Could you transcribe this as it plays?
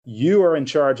You are in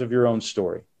charge of your own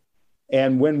story.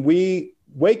 And when we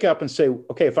wake up and say,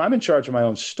 okay, if I'm in charge of my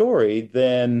own story,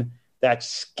 then that's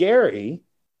scary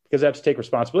because I have to take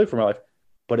responsibility for my life.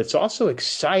 But it's also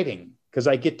exciting because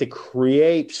I get to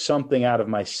create something out of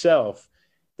myself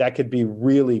that could be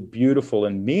really beautiful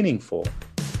and meaningful.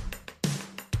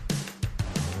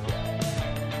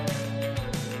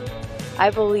 I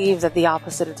believe that the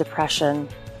opposite of depression,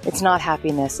 it's not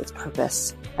happiness, it's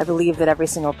purpose. I believe that every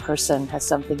single person has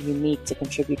something unique to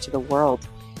contribute to the world.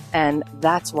 And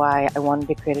that's why I wanted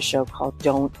to create a show called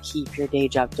Don't Keep Your Day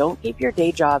Job. Don't Keep Your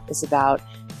Day Job is about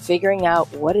figuring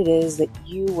out what it is that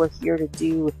you were here to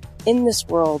do in this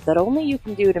world that only you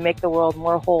can do to make the world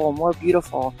more whole, more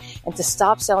beautiful, and to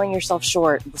stop selling yourself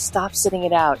short, and to stop sitting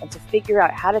it out, and to figure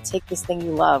out how to take this thing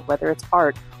you love, whether it's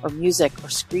art or music or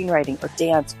screenwriting or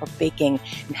dance or baking,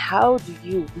 and how do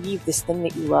you weave this thing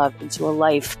that you love into a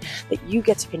life that you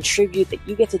get to contribute, that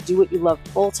you get to do what you love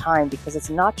full time, because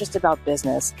it's not just about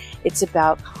business, it's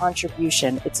about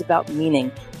contribution, it's about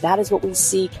meaning. That is what we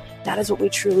seek. That is what we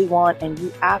truly want, and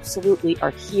you absolutely are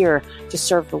here to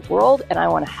serve the world, and I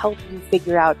want to help you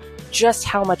figure out just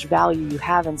how much value you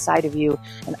have inside of you.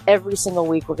 And every single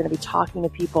week, we're going to be talking to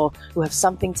people who have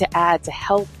something to add to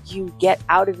help you get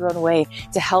out of your own way,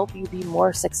 to help you be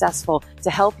more successful, to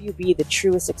help you be the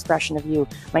truest expression of you.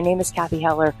 My name is Kathy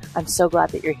Heller. I'm so glad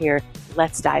that you're here.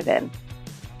 Let's dive in.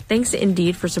 Thanks to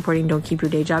Indeed for supporting Don't Keep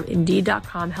Your Day Job.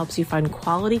 Indeed.com helps you find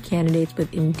quality candidates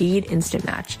with Indeed Instant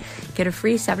Match. Get a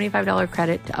free $75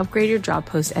 credit to upgrade your job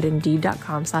post at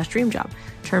Indeed.com/dreamjob.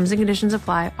 Terms and conditions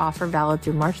apply. Offer valid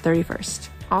through March 31st.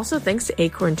 Also, thanks to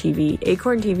Acorn TV.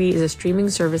 Acorn TV is a streaming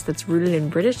service that's rooted in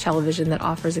British television that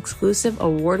offers exclusive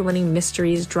award-winning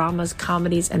mysteries, dramas,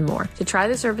 comedies, and more. To try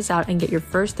the service out and get your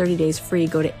first 30 days free,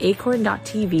 go to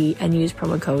acorn.tv and use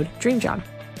promo code DREAMJOB.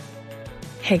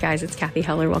 Hey guys, it's Kathy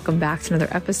Heller. Welcome back to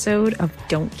another episode of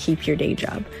Don't Keep Your Day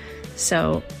Job.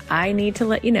 So I need to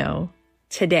let you know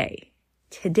today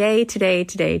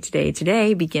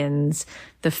begins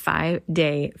the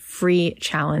 5-day free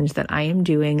challenge that I am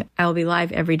doing. I will be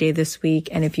live every day this week.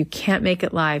 And if you can't make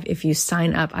it live, if you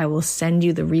sign up, I will send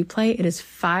you the replay. It is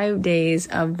 5 days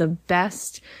of the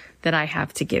best that I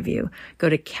have to give you. Go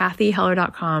to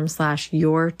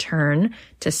kathyheller.com/yourturn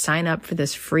to sign up for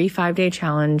this free 5-day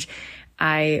challenge.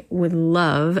 I would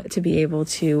love to be able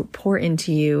to pour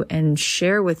into you and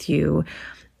share with you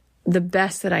the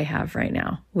best that I have right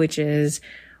now, which is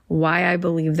why I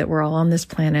believe that we're all on this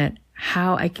planet,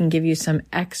 how I can give you some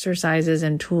exercises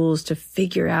and tools to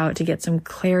figure out, to get some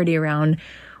clarity around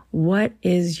what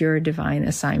is your divine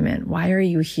assignment? Why are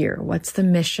you here? What's the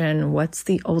mission? What's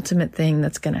the ultimate thing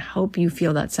that's going to help you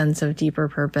feel that sense of deeper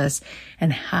purpose?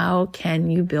 And how can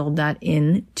you build that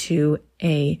into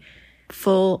a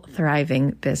full, thriving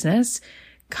business?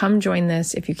 Come join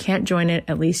this. If you can't join it,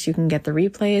 at least you can get the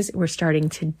replays. We're starting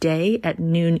today at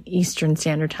noon Eastern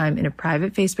Standard Time in a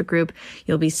private Facebook group.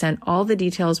 You'll be sent all the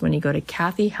details when you go to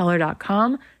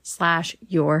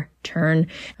kathyheller.com/yourturn.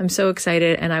 I'm so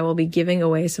excited, and I will be giving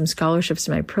away some scholarships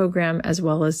to my program, as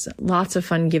well as lots of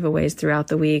fun giveaways throughout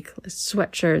the week,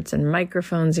 sweatshirts and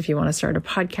microphones if you want to start a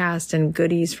podcast, and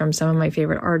goodies from some of my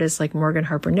favorite artists like Morgan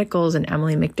Harper Nichols and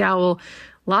Emily McDowell.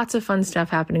 Lots of fun stuff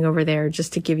happening over there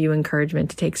just to give you encouragement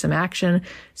to take some action.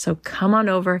 So come on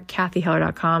over,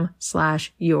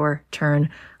 kathyheller.com/yourturn.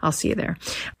 I'll see you there.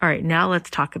 All right, now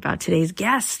let's talk about today's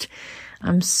guest.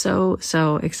 I'm so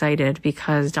excited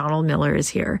because Donald Miller is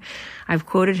here. I've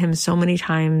quoted him so many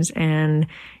times, and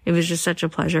it was just such a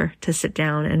pleasure to sit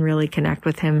down and really connect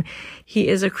with him. He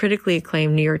is a critically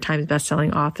acclaimed New York Times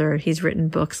bestselling author. He's written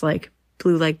books like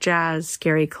Blue Like Jazz,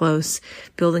 Scary Close,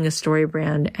 Building a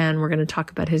StoryBrand, and we're going to talk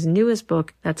about his newest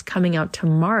book that's coming out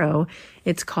tomorrow.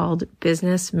 It's called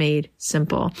Business Made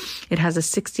Simple. It has a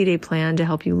 60-day plan to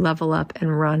help you level up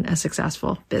and run a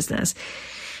successful business.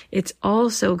 It's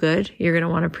all so good. You're going to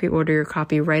want to pre-order your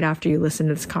copy right after you listen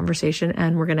to this conversation,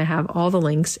 and we're going to have all the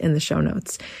links in the show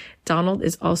notes. Donald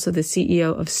is also the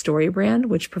CEO of StoryBrand,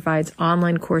 which provides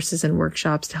online courses and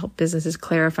workshops to help businesses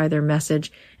clarify their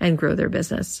message and grow their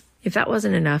business. If that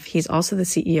wasn't enough, he's also the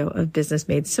CEO of Business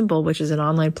Made Simple, which is an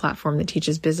online platform that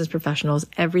teaches business professionals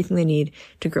everything they need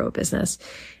to grow a business.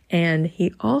 And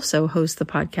he also hosts the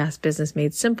podcast Business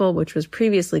Made Simple, which was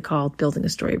previously called Building a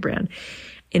StoryBrand.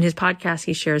 In his podcast,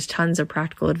 he shares tons of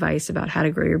practical advice about how to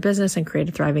grow your business and create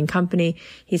a thriving company.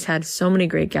 He's had so many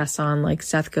great guests on, like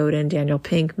Seth Godin, Daniel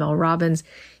Pink, Mel Robbins.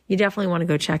 You definitely want to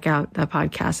go check out that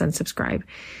podcast and subscribe.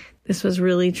 This was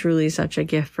really, truly such a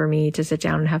gift for me to sit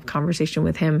down and have conversation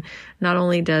with him. Not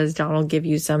only does Donald give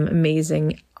you some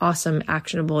amazing, awesome,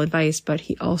 actionable advice, but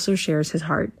he also shares his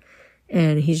heart,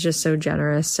 and he's just so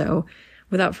generous. So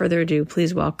Without further ado,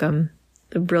 please welcome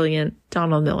the brilliant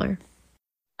Donald Miller.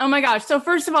 Oh my gosh. So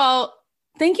first of all,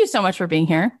 thank you so much for being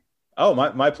here. Oh,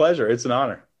 my pleasure. It's an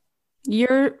honor.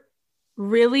 You're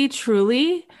really,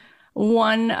 truly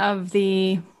one of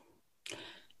the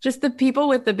people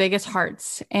with the biggest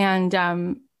hearts. And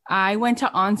I went to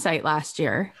Onsite last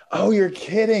year. Oh, you're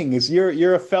kidding.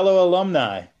 You're a fellow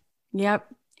alumni.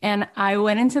 Yep. And I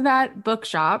went into that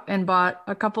bookshop and bought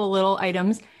a couple little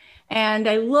items. And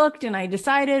I looked and I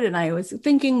decided, and I was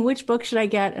thinking, which book should I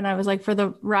get? And I was like, for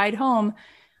the ride home,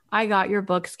 I got your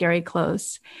book, Scary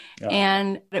Close. Oh.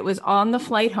 And it was on the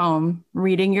flight home,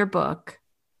 reading your book,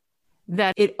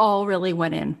 that it all really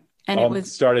went in. And it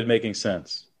started making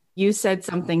sense. You said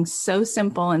something so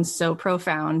simple and so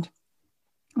profound,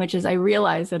 which is, I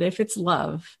realized that if it's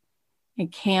love,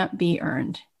 it can't be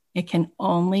earned. It can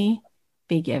only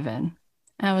be given.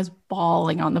 And I was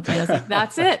bawling on the plane. I was like,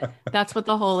 that's it. That's what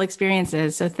the whole experience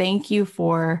is. So thank you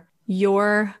for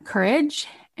your courage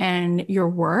and your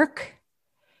work,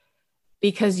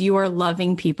 because you are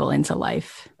loving people into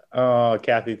life. Oh,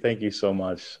 Kathy, thank you so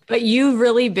much. But you've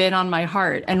really been on my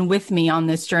heart and with me on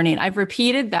this journey. And I've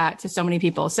repeated that to so many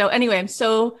people. So anyway, I'm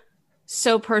so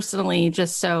personally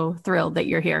just so thrilled that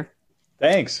you're here.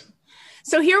 Thanks.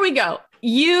 So here we go.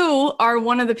 You are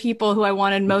one of the people who I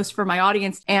wanted most for my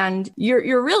audience. And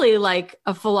you're really like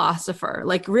a philosopher.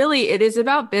 Like really, it is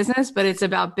about business, but it's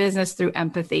about business through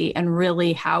empathy and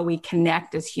really how we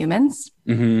connect as humans.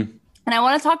 Mm-hmm. And I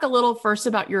want to talk a little first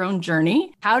about your own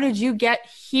journey. How did you get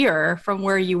here from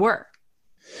where you were?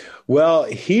 Well,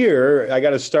 here, I got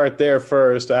to start there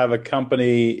first. I have a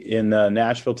company in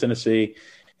Nashville, Tennessee,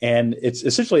 and it's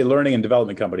essentially a learning and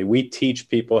development company. We teach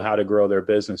people how to grow their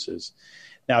businesses.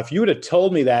 Now, if you would have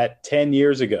told me that 10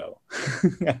 years ago,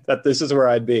 that this is where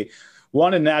I'd be,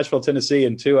 one, in Nashville, Tennessee,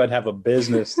 and two, I'd have a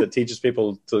business that teaches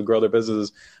people to grow their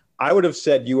businesses, I would have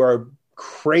said you are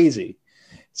crazy.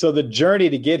 So the journey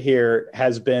to get here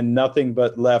has been nothing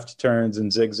but left turns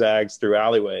and zigzags through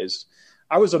alleyways.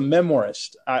 I was a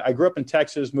memoirist. I grew up in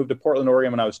Texas, moved to Portland,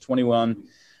 Oregon when I was 21.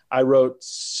 I wrote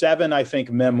 7, I think,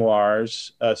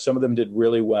 memoirs. Some of them did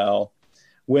really well.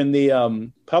 When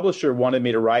the publisher wanted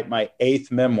me to write my 8th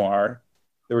memoir,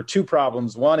 there were 2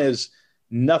 problems. One is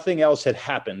nothing else had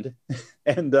happened.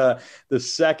 And the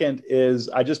second is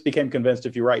I just became convinced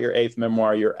if you write your 8th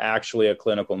memoir, you're actually a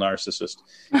clinical narcissist.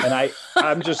 And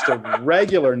I'm just a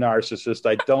regular narcissist.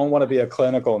 I don't want to be a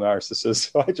clinical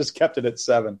narcissist. So I just kept it at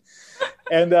 7.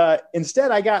 And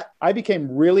instead I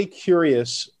became really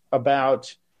curious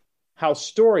about how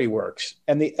story works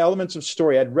and the elements of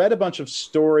story. I'd read a bunch of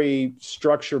story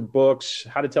structure books,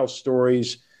 how to tell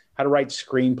stories, how to write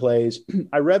screenplays.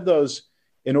 I read those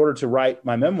in order to write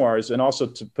my memoirs and also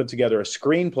to put together a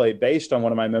screenplay based on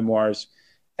one of my memoirs.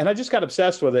 And I just got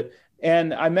obsessed with it.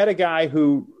 And I met a guy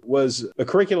who was a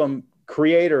curriculum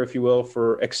creator, if you will,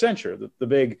 for Accenture, the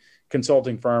big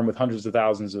consulting firm with hundreds of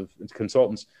thousands of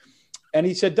consultants. And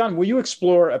he said, Don, will you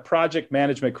explore a project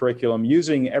management curriculum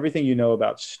using everything you know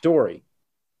about story?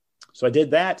 So I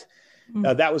did that.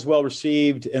 That was well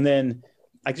received. And then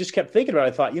I just kept thinking about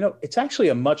it. I thought, it's actually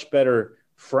a much better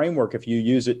framework if you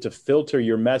use it to filter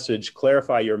your message,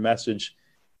 clarify your message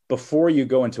before you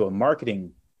go into a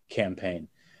marketing campaign.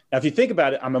 Now, if you think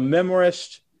about it, I'm a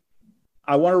memoirist.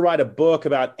 I want to write a book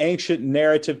about ancient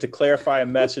narrative to clarify a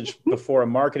message before a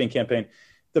marketing campaign.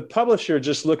 The publisher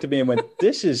just looked at me and went,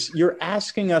 you're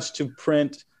asking us to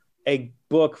print a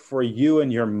book for you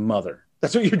and your mother.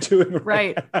 That's what you're doing.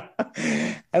 Right.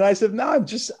 And I said, no,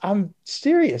 I'm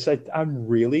serious. I'm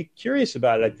really curious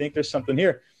about it. I think there's something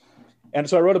here. And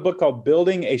so I wrote a book called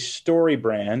Building a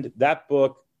StoryBrand. That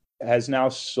book has now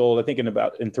sold, I think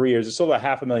in 3 years, it sold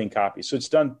 500,000 copies. So it's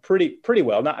done pretty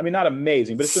well. Not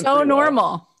amazing, but it's done so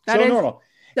normal. Well. So normal.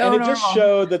 And it just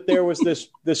showed that there was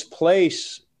this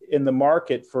place in the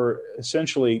market for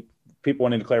essentially people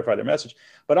wanting to clarify their message.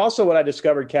 But also what I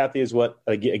discovered, Kathy, is what,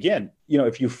 again,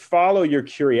 if you follow your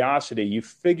curiosity, you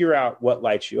figure out what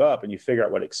lights you up and you figure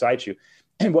out what excites you.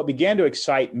 And what began to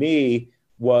excite me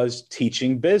was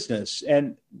teaching business.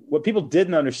 And what people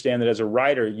didn't understand that as a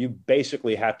writer, you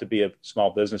basically have to be a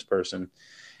small business person.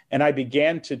 And I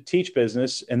began to teach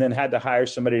business and then had to hire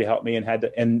somebody to help me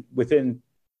and within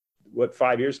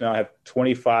 5 years now, I have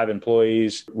 25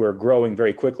 employees. We're growing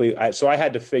very quickly. So I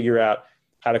had to figure out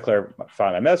how to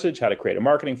clarify my message, how to create a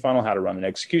marketing funnel, how to run an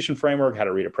execution framework, how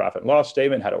to read a profit and loss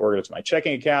statement, how to organize my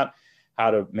checking account,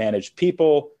 how to manage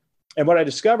people. And what I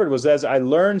discovered was as I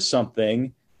learned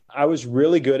something, I was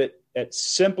really good at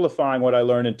simplifying what I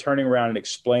learned and turning around and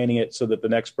explaining it so that the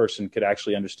next person could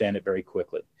actually understand it very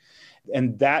quickly.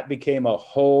 And that became a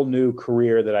whole new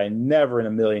career that I never in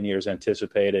a million years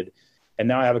anticipated. And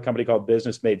now I have a company called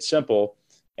Business Made Simple,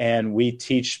 and we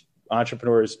teach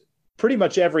entrepreneurs pretty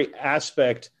much every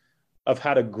aspect of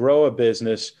how to grow a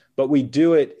business, but we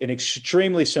do it in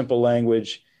extremely simple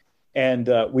language. And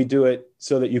we do it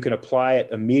so that you can apply it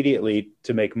immediately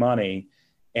to make money.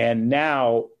 And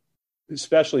now,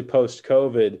 especially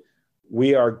post-COVID,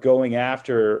 we are going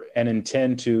after and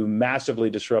intend to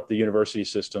massively disrupt the university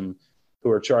system,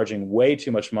 who are charging way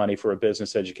too much money for a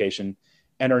business education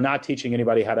and are not teaching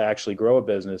anybody how to actually grow a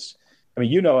business. I mean,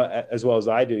 you know, as well as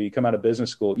I do, you come out of business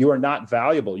school, you are not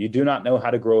valuable. You do not know how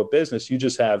to grow a business. You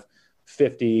just have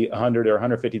 $50, $100, or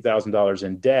 $150,000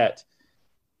 in debt.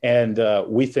 And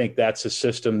we think that's a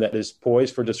system that is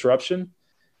poised for disruption,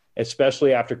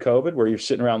 especially after COVID, where you're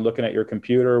sitting around looking at your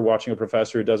computer, watching a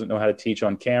professor who doesn't know how to teach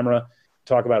on camera,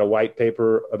 talk about a white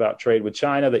paper about trade with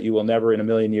China that you will never in a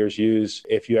million years use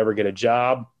if you ever get a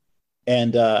job.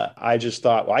 And I just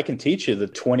thought, well, I can teach you the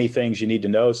 20 things you need to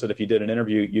know so that if you did an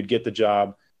interview, you'd get the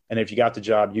job. And if you got the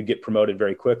job, you'd get promoted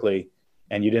very quickly.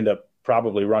 And you'd end up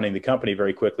probably running the company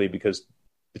very quickly, because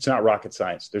it's not rocket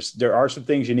science. There are some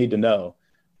things you need to know,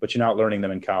 but you're not learning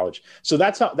them in college. So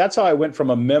that's how I went from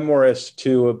a memoirist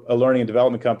to a learning and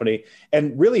development company,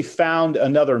 and really found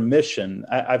another mission.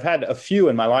 I've had a few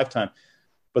in my lifetime,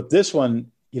 but this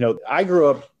one, you know, I grew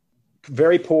up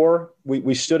very poor.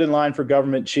 We stood in line for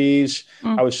government cheese.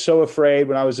 I was so afraid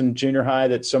when I was in junior high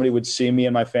that somebody would see me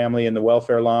and my family in the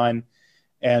welfare line,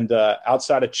 and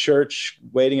outside of church,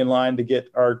 waiting in line to get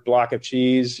our block of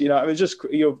cheese. You know, it was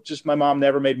just my mom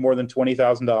never made more than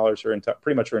 $20,000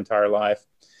 pretty much her entire life.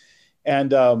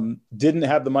 And didn't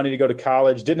have the money to go to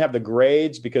college, didn't have the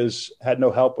grades because had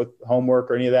no help with homework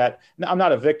or any of that. Now, I'm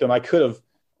not a victim. I could have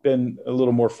been a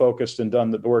little more focused and done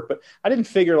the work, but I didn't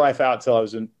figure life out till I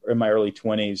was in my early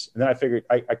 20s. And then I figured,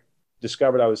 I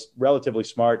discovered I was relatively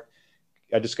smart.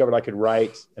 I discovered I could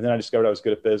write, and then I discovered I was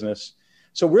good at business.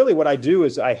 So really what I do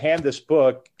is I hand this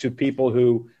book to people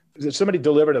who, somebody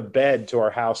delivered a bed to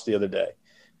our house the other day,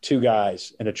 2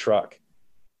 guys in a truck.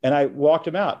 And I walked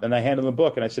them out and I handed them a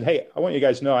book and I said, hey, I want you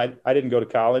guys to know I didn't go to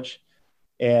college,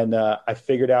 and I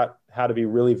figured out how to be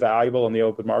really valuable in the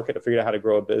open market. I figured out how to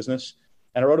grow a business,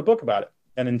 and I wrote a book about it.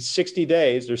 And in 60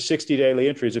 days, there's 60 daily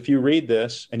entries. If you read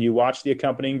this and you watch the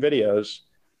accompanying videos,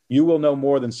 you will know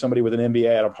more than somebody with an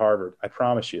MBA out of Harvard. I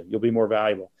promise you, you'll be more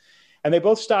valuable. And they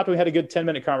both stopped and we had a good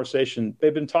 10-minute conversation.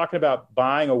 They've been talking about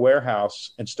buying a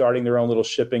warehouse and starting their own little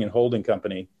shipping and holding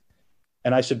company.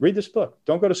 And I said, read this book.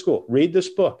 Don't go to school. Read this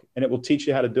book, and it will teach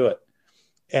you how to do it.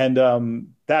 And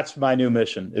that's my new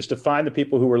mission, is to find the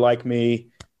people who were like me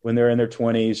when they're in their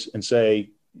 20s and say,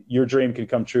 your dream can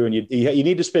come true. And you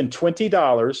need to spend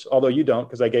 $20, although you don't,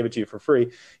 because I gave it to you for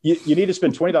free. You need to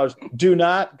spend $20. Do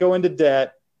not go into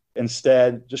debt.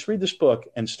 Instead, just read this book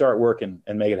and start working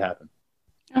and make it happen.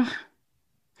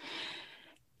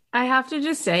 I have to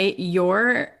just say,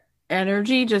 your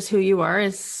energy, just who you are,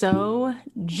 is so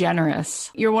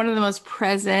generous. You're one of the most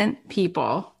present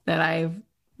people that I've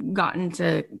gotten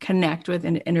to connect with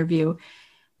and interview.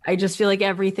 I just feel like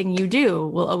everything you do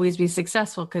will always be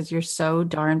successful because you're so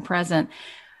darn present.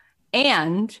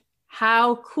 And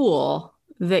how cool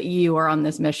that you are on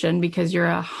this mission, because you're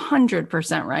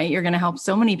 100% right. You're going to help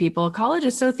so many people. College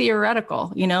is so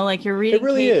theoretical, you know, like you're reading. It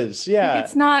really is. Yeah.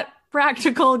 It's not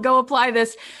practical. Go apply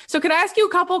this. So could I ask you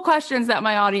a couple of questions that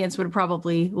my audience would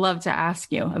probably love to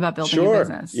ask you about building a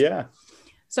business? Yeah.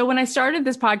 So when I started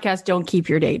this podcast, Don't Keep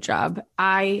Your Day Job,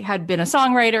 I had been a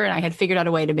songwriter and I had figured out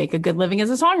a way to make a good living as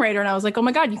a songwriter. And I was like, oh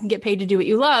my God, you can get paid to do what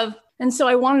you love. And so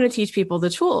I wanted to teach people the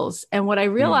tools. And what I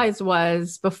realized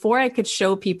was, before I could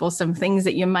show people some things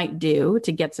that you might do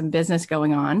to get some business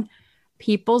going on,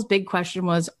 people's big question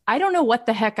was, I don't know what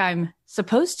the heck I'm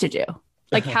supposed to do.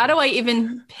 Like, how do I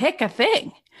even pick a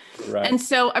thing? Right. And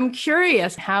so I'm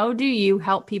curious, how do you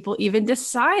help people even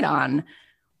decide on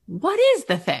what is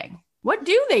the thing? What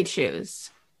do they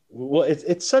choose? Well,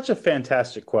 it's such a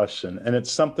fantastic question. And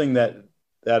it's something that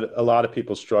a lot of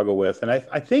people struggle with. And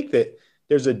I think that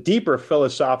there's a deeper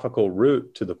philosophical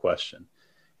root to the question.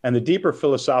 And the deeper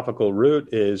philosophical root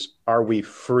is, are we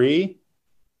free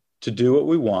to do what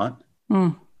we want?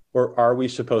 Or are we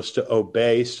supposed to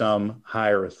obey some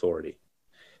higher authority?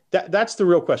 That's the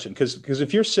real question. Because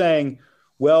if you're saying,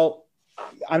 well,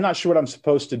 I'm not sure what I'm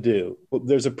supposed to do, well,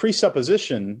 there's a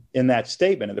presupposition in that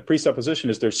statement. And the presupposition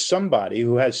is there's somebody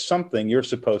who has something you're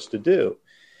supposed to do.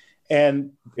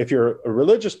 And if you're a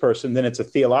religious person, then it's a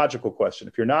theological question.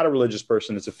 If you're not a religious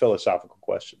person, it's a philosophical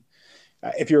question.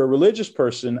 If you're a religious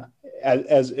person,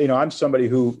 as you know, I'm somebody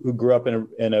who grew up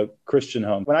in a Christian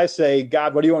home. When I say,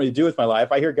 God, what do you want me to do with my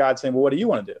life? I hear God saying, well, what do you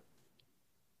want to do?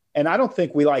 And I don't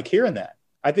think we like hearing that.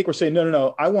 I think we're saying, no, no,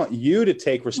 no, I want you to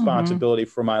take responsibility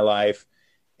for my life.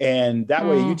 And that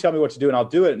way you tell me what to do and I'll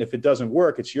do it. And if it doesn't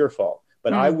work, it's your fault.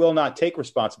 But I will not take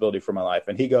responsibility for my life.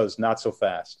 And he goes, not so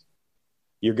fast.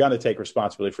 You're going to take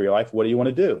responsibility for your life. What do you want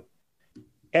to do?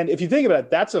 And if you think about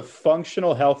it, that's a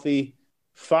functional, healthy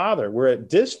father, where a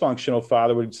dysfunctional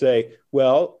father would say,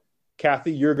 well,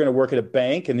 Kathy, you're going to work at a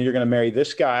bank and then you're going to marry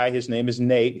this guy. His name is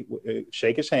Nate.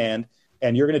 Shake his hand.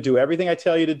 And you're going to do everything I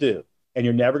tell you to do. And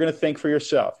you're never going to think for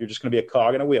yourself. You're just going to be a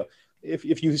cog in a wheel.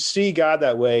 If you see God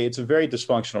that way, it's a very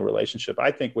dysfunctional relationship.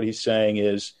 I think what he's saying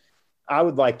is, I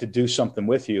would like to do something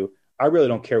with you. I really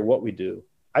don't care what we do.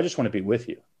 I just want to be with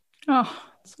you. Oh,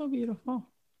 so beautiful.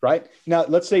 Right? Now,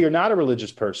 let's say you're not a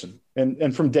religious person.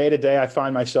 And from day to day, I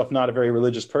find myself not a very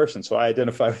religious person. So I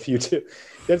identify with you too.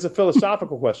 That's a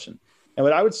philosophical question. And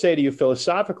what I would say to you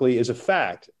philosophically is a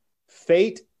fact.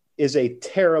 Fate is a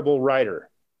terrible writer.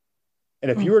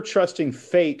 And if you are trusting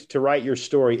fate to write your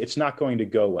story, it's not going to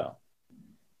go well.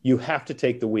 You have to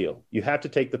take the wheel. You have to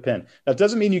take the pen. Now, it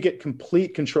doesn't mean you get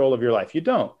complete control of your life. You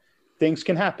don't. Things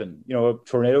can happen. You know, a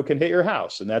tornado can hit your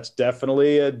house, and that's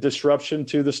definitely a disruption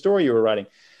to the story you were writing.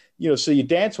 You know, so you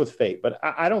dance with fate. But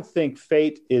I don't think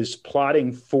fate is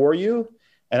plotting for you,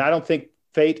 and I don't think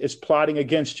fate is plotting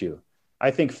against you.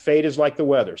 I think fate is like the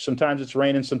weather. Sometimes it's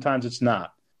raining, sometimes it's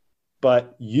not.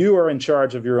 But you are in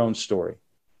charge of your own story.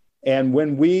 And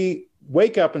when we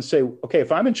wake up and say, okay,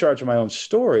 if I'm in charge of my own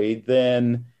story,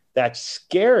 then that's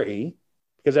scary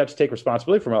because I have to take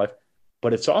responsibility for my life.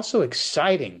 But it's also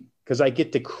exciting because I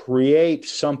get to create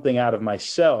something out of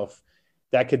myself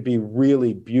that could be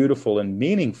really beautiful and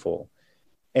meaningful.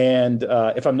 And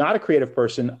if I'm not a creative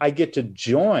person, I get to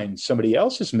join somebody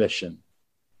else's mission,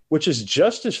 which is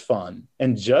just as fun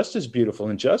and just as beautiful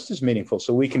and just as meaningful.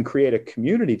 So we can create a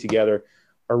community together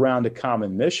around a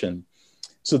common mission.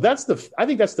 So I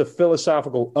think that's the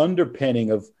philosophical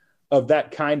underpinning of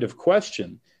that kind of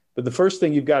question. But the first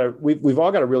thing we've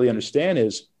all got to really understand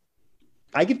is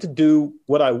I get to do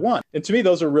what I want. And to me,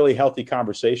 those are really healthy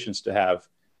conversations to have.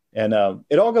 And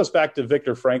it all goes back to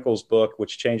Viktor Frankl's book,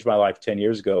 which changed my life 10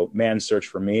 years ago, Man's Search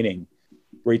for Meaning,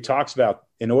 where he talks about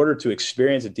in order to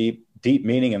experience a deep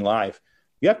meaning in life,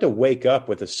 you have to wake up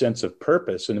with a sense of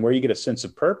purpose. And where you get a sense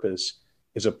of purpose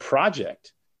is a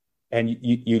project. And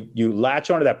you latch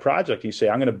onto that project. You say,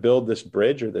 I'm going to build this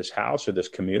bridge or this house or this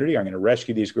community. I'm going to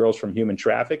rescue these girls from human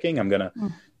trafficking. I'm going to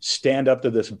stand up to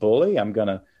this bully. I'm going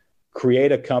to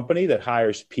create a company that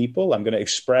hires people. I'm going to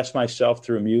express myself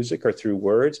through music or through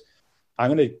words.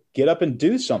 I'm going to get up and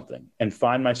do something and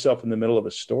find myself in the middle of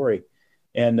a story.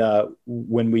 And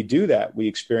when we do that, we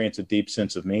experience a deep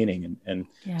sense of meaning.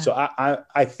 So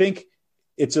I think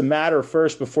it's a matter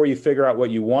first, before you figure out what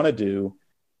you want to do.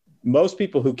 Most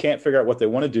people who can't figure out what they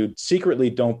want to do secretly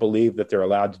don't believe that they're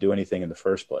allowed to do anything in the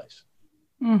first place.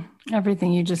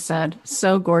 Everything you just said,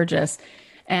 so gorgeous.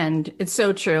 And it's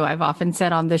so true. I've often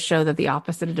said on this show that the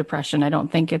opposite of depression, I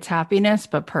don't think it's happiness,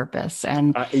 but purpose.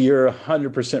 And you're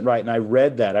 100% right. And I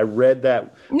read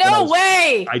that. No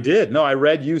way. I did. No, I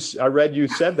read you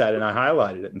said that, and I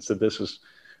highlighted it and said,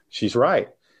 she's right.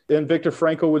 And Viktor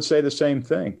Frankl would say the same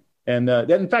thing. And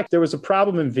in fact, there was a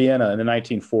problem in Vienna in the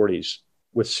 1940s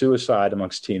with suicide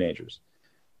amongst teenagers.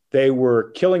 They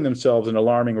were killing themselves in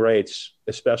alarming rates,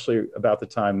 especially about the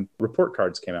time report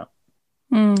cards came out.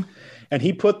 And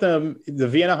he the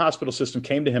Vienna hospital system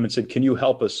came to him and said, can you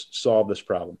help us solve this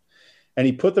problem? And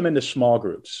he put them into small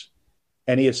groups.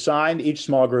 And he assigned each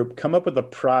small group, come up with a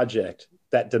project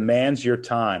that demands your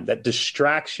time, that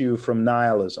distracts you from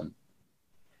nihilism,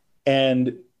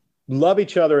 and love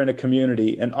each other in a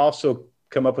community, and also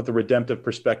come up with a redemptive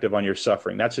perspective on your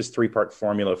suffering. That's his 3-part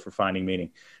formula for finding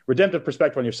meaning. Redemptive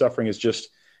perspective on your suffering is just,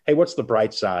 hey, what's the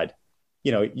bright side?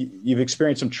 You know, you've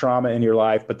experienced some trauma in your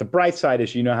life, but the bright side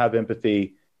is have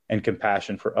empathy and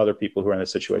compassion for other people who are in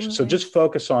this situation. Right. So just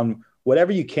focus on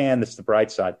whatever you can that's the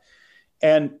bright side.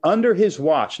 And under his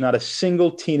watch, not a single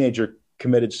teenager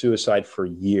committed suicide for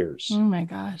years. Oh my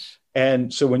gosh.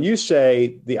 And so when you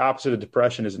say the opposite of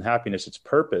depression isn't happiness, it's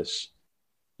purpose,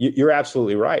 you're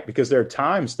absolutely right. Because there are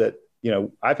times that,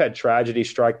 I've had tragedy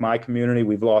strike my community.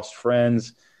 We've lost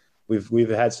friends. We've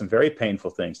had some very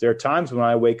painful things. There are times when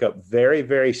I wake up very,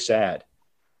 very sad,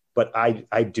 but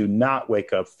I do not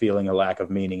wake up feeling a lack of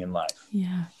meaning in life.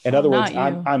 Yeah. In other words,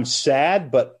 I'm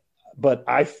sad, but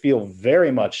I feel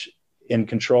very much in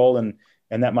control and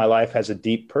that my life has a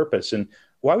deep purpose. And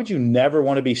why would you never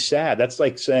want to be sad? That's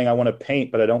like saying I want to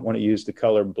paint, but I don't want to use the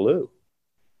color blue.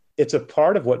 It's a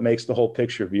part of what makes the whole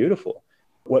picture beautiful.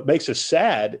 What makes us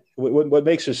sad, what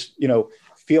makes us,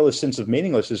 feel a sense of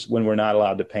meaningless is when we're not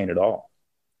allowed to paint at all.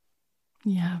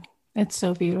 Yeah, it's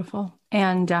so beautiful.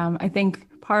 And I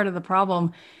think part of the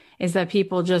problem is that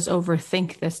people just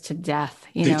overthink this to death.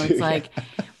 It's like,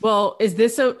 well, is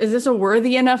this a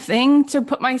worthy enough thing to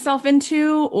put myself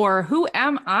into? Or who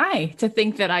am I to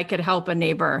think that I could help a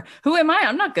neighbor? Who am I?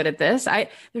 I'm not good at this.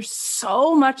 There's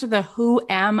so much of the who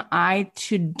am I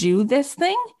to do this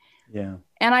thing. Yeah.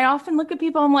 And I often look at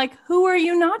people, I'm like, who are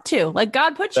you not to? Like,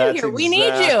 God put you here. We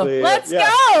need you. Let's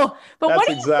go. But what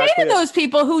do you say to those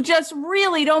people who just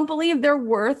really don't believe they're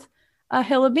worth a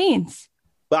hill of beans?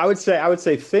 But I would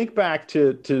say, think back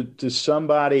to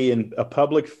somebody in a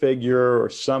public figure or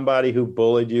somebody who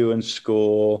bullied you in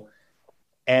school,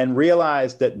 and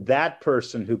realize that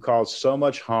person who caused so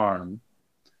much harm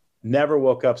never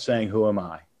woke up saying, who am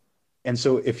I? And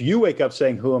so if you wake up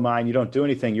saying, who am I, and you don't do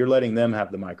anything, you're letting them have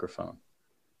the microphone.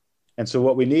 And so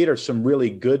what we need are some really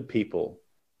good people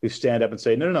who stand up and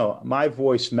say, no, my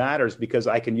voice matters because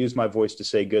I can use my voice to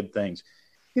say good things.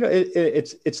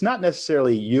 It's not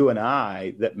necessarily you and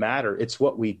I that matter. It's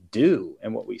what we do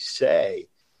and what we say.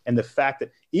 And the fact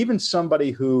that even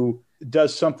somebody who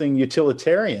does something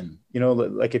utilitarian,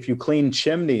 like if you clean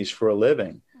chimneys for a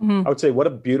living, I would say, what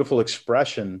a beautiful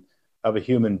expression of a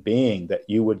human being that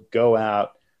you would go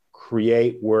out,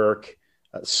 create work,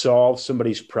 solve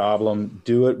somebody's problem,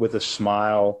 do it with a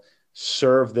smile,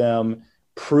 serve them,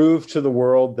 prove to the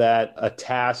world that a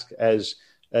task as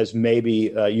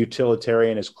maybe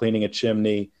utilitarian as cleaning a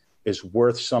chimney is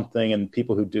worth something, and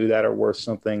people who do that are worth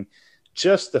something.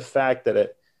 Just the fact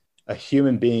that a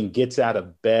human being gets out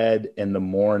of bed in the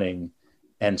morning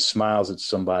and smiles at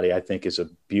somebody, I think is a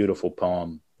beautiful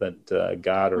poem that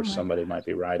God or somebody might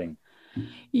be writing.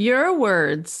 Your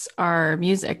words are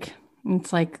music.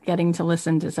 It's like getting to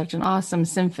listen to such an awesome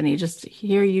symphony, just to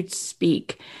hear you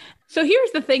speak. So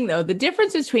here's the thing, though. The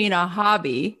difference between a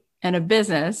hobby and a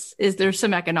business is there's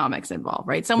some economics involved,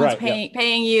 right? Someone's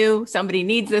paying you, somebody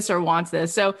needs this or wants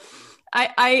this. So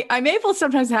I'm able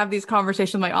sometimes to have these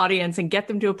conversations with my audience and get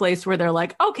them to a place where they're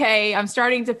like, okay, I'm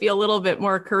starting to feel a little bit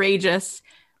more courageous.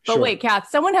 But wait, Kath,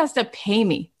 someone has to pay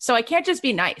me. So I can't just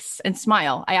be nice and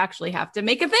smile. I actually have to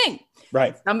make a thing.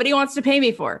 Right. Somebody wants to pay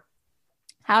me for it.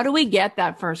 How do we get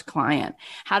that first client?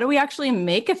 How do we actually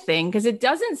make a thing? Because it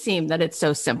doesn't seem that it's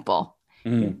so simple.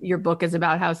 Your book is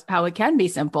about how it can be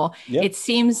simple. Yep. It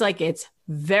seems like it's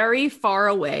very far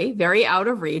away, very out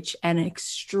of reach, and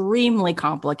extremely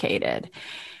complicated.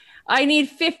 I need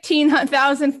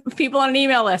 15,000 people on an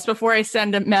email list before I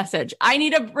send a message. I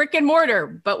need a brick and mortar,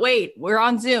 but wait, we're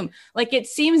on Zoom. Like, it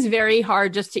seems very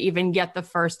hard just to even get the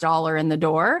first dollar in the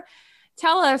door.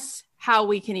 Tell us how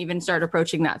we can even start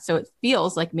approaching that, so it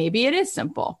feels like maybe it is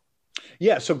simple.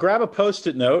 Yeah. So grab a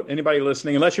Post-it note, anybody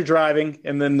listening, unless you're driving,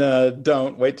 and then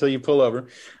don't wait till you pull over.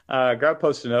 Grab a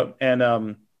Post-it note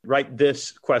and write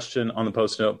this question on the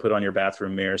Post-it note, put on your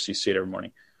bathroom mirror so you see it every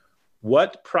morning.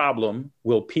 What problem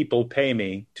will people pay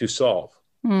me to solve?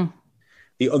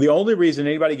 The only reason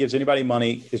anybody gives anybody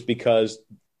money is because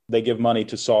they give money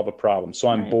to solve a problem. So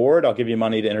I'm bored, I'll give you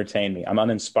money to entertain me. I'm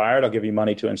uninspired, I'll give you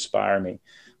money to inspire me.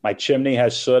 My chimney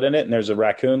has soot in it and there's a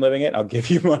raccoon living in it. I'll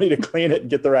give you money to clean it and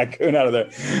get the raccoon out of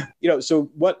there. So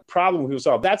what problem will people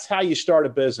solve? That's how you start a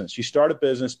business. You start a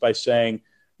business by saying,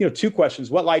 two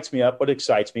questions: what lights me up? What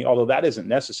excites me? Although that isn't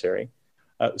necessary.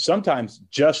 Sometimes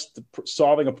just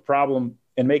solving a problem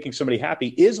and making somebody happy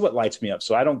is what lights me up.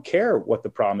 So I don't care what the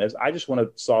problem is. I just want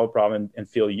to solve a problem and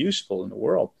feel useful in the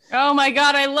world. Oh my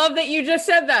God. I love that you just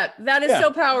said that. That is so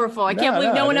powerful. I can't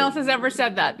believe no one else has ever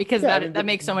said that, because that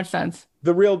makes so much sense.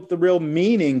 The real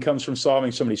meaning comes from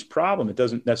solving somebody's problem. It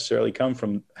doesn't necessarily come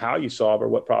from how you solve or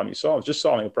what problem you solve. It's just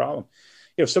solving a problem.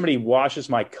 If somebody washes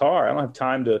my car, I don't have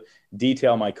time to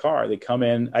detail my car. They come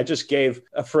in. I just gave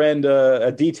a friend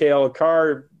a detail a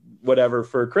car, whatever,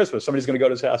 for Christmas. Somebody's going to go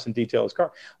to his house and detail his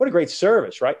car. What a great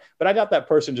service, right? But I doubt that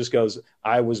person just goes,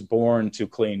 I was born to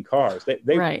clean cars.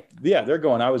 They're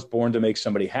going, I was born to make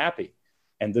somebody happy,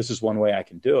 and this is one way I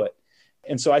can do it.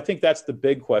 And so I think that's the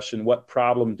big question. What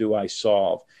problem do I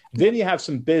solve? Then you have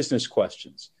some business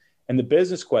questions. And the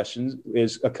business questions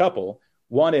is a couple.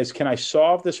 One is, can I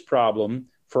solve this problem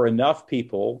for enough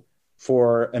people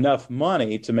for enough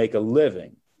money to make a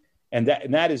living? And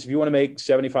that is, if you want to make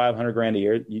 $7,500 a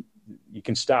year, you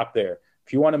can stop there.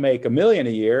 If you want to make $1 million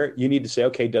a year, you need to say,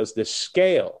 okay, does this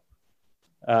scale?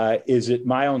 Is it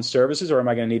my own services, or am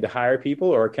I going to need to hire people,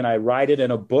 or can I write it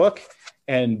in a book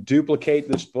and duplicate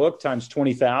this book times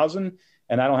 20,000,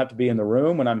 and I don't have to be in the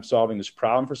room when I'm solving this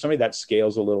problem for somebody? That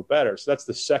scales a little better. So that's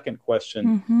the second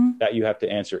question that you have to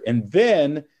answer. And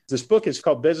then this book is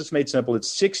called Business Made Simple.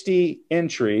 It's 60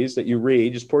 entries that you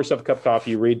read. Just pour yourself a cup of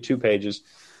coffee, you read 2 pages,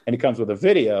 and it comes with a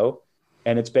video,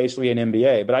 and it's basically an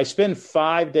MBA. But I spend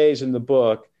 5 days in the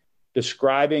book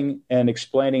describing and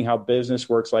explaining how business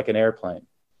works like an airplane.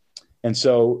 And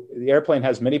so the airplane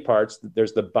has many parts.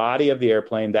 There's the body of the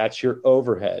airplane. That's your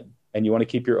overhead. And you want to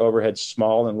keep your overhead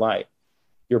small and light.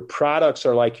 Your products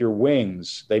are like your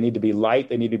wings. They need to be light,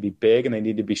 they need to be big, and they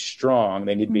need to be strong.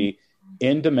 They need to be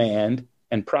in demand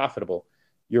and profitable.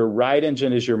 Your right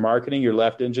engine is your marketing. Your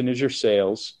left engine is your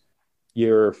sales.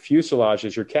 Your fuselage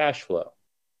is your cash flow.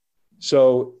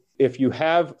 So if you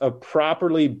have a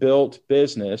properly built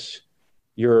business,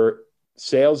 your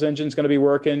sales engine is going to be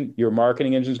working, your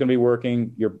marketing engine is going to be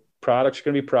working, your products are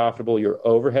going to be profitable, your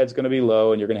overhead's going to be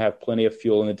low, and you're going to have plenty of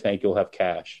fuel in the tank. You'll have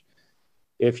cash.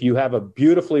 If you have a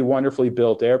beautifully, wonderfully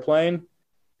built airplane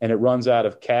and it runs out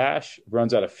of cash,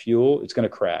 runs out of fuel, it's going to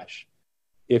crash.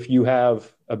 If you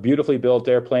have a beautifully built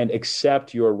airplane,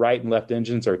 except your right and left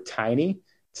engines are tiny,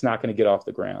 it's not going to get off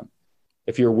the ground.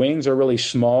 If your wings are really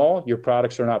small, your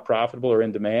products are not profitable or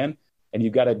in demand, and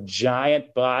you've got a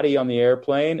giant body on the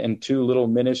airplane and two little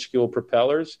minuscule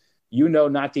propellers, you know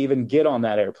not to even get on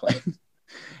that airplane.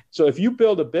 So if you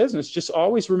build a business, just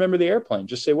always remember the airplane.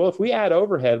 Just say, well, if we add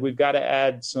overhead, we've got to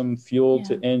add some fuel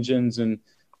to engines, and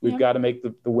we've got to make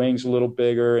the wings a little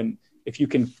bigger. And if you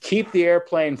can keep the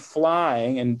airplane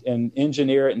flying and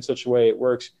engineer it in such a way it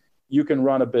works, you can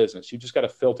run a business. You just got to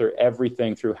filter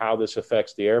everything through how this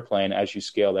affects the airplane as you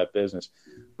scale that business.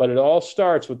 But it all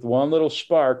starts with one little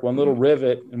spark, one little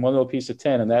rivet, and one little piece of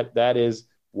tin. And that is,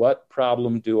 what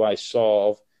problem do I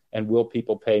solve, and will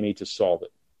people pay me to solve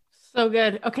it? So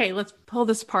good. Okay, let's pull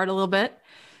this apart a little bit.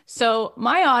 So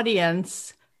my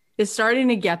audience is starting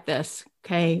to get this.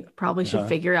 Okay, probably should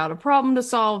figure out a problem to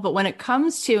solve. But when it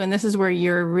comes to, and this is where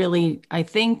you're really, I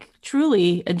think,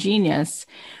 truly a genius,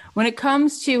 when it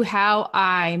comes to how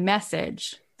I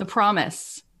message the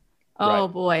promise, oh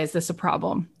boy, is this a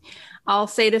problem. I'll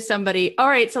say to somebody, all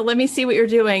right, so let me see what you're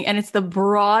doing. And it's the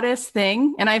broadest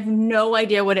thing. And I have no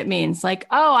idea what it means. Like,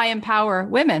 oh, I empower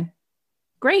women.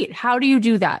 Great. How do you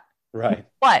do that? Right.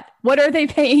 What are they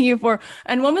paying you for?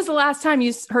 And when was the last time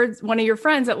you heard one of your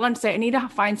friends at lunch say, I need to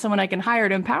find someone I can hire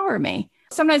to empower me?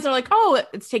 Sometimes they're like, oh,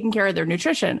 it's taking care of their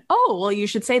nutrition. Oh, well, you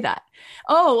should say that.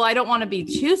 Oh, well, I don't want to be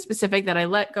too specific that I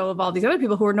let go of all these other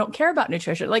people who don't care about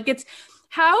nutrition. Like, it's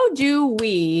how do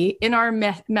we, in our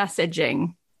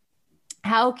messaging,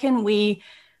 how can we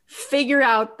figure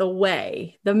out the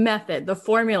way, the method, the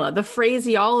formula, the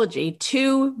phraseology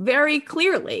to very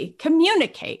clearly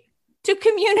communicate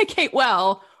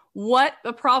well what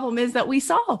the problem is that we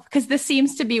solve? Because this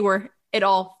seems to be where it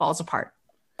all falls apart.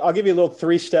 I'll give you a little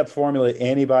 3-step formula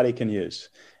anybody can use.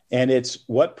 And it's,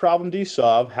 what problem do you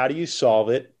solve? How do you solve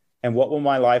it? And what will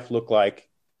my life look like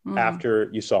after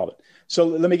you solve it? So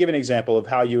let me give an example of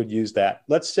how you would use that.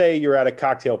 Let's say you're at a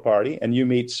cocktail party and you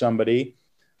meet somebody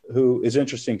who is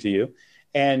interesting to you.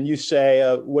 And you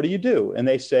say, what do you do? And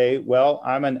they say, well,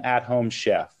 I'm an at-home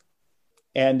chef.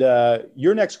 And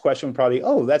your next question would probably,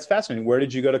 oh, that's fascinating. Where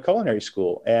did you go to culinary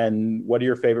school? And what are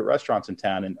your favorite restaurants in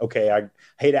town? And okay, I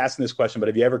hate asking this question, but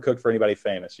have you ever cooked for anybody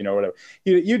famous? You know, whatever.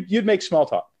 You'd make small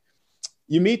talk.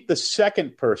 You meet the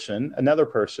second person, another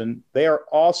person. They are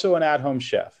also an at-home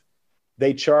chef.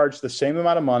 They charge the same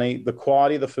amount of money. The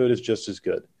quality of the food is just as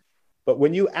good. But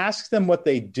when you ask them what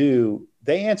they do,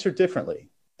 they answer differently.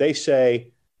 They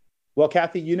say, well,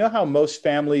 Kathy, you know how most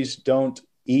families don't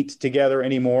eat together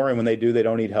anymore, and when they do, they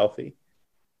don't eat healthy?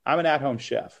 I'm an at-home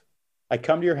chef. I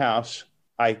come to your house,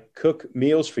 I cook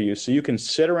meals for you so you can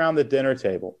sit around the dinner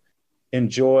table,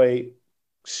 enjoy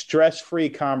stress-free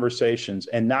conversations,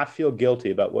 and not feel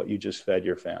guilty about what you just fed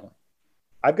your family.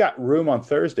 I've got room on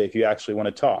Thursday if you actually want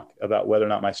to talk about whether or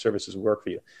not my services work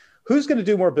for you. Who's going to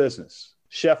do more business?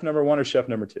 Chef number 1 or chef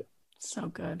number 2? So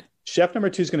good. Chef number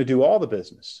 2 is going to do all the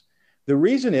business. The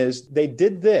reason is they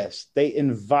did this. They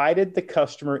invited the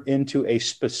customer into a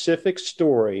specific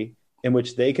story in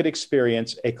which they could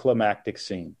experience a climactic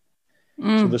scene.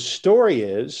 So the story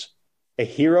is, a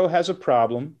hero has a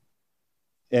problem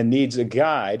and needs a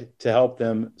guide to help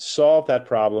them solve that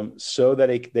problem so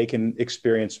that they can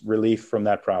experience relief from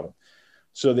that problem.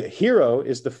 So the hero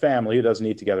is the family who doesn't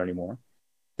eat together anymore.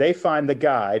 They find the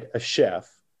guide, a chef,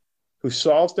 who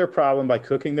solves their problem by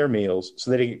cooking their meals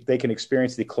so that they can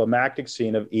experience the climactic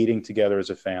scene of eating together as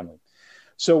a family.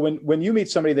 So when you meet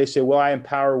somebody, they say, well, I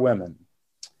empower women.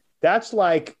 That's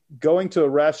like going to a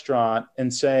restaurant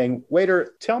and saying,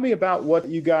 waiter, tell me about what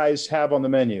you guys have on the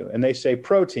menu. And they say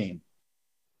protein.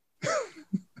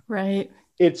 Right.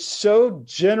 It's so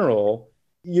general.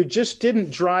 You just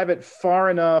didn't drive it far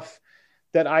enough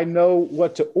that I know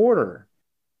what to order.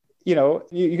 You know,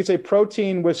 you could say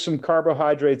protein with some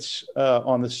carbohydrates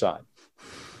on the side.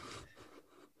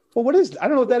 Well, what is, I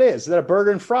don't know what that is. Is that a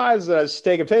burger and fries? Is that a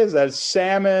steak and potatoes? Is that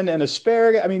salmon and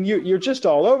asparagus? I mean, you're just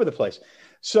all over the place.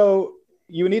 So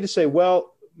you need to say,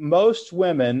 well, most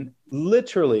women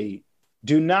literally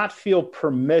do not feel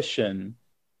permission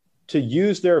to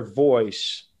use their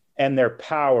voice and their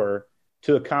power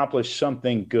to accomplish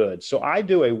something good. So I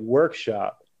do a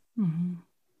workshop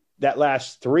that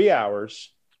lasts 3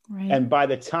 hours. Right. And by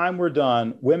the time we're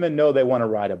done, women know they want to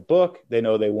write a book. They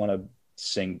know they want to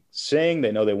sing.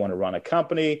 They know they want to run a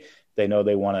company. They know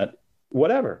they want to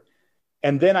whatever.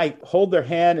 And then I hold their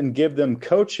hand and give them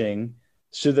coaching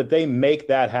so that they make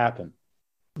that happen.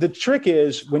 The trick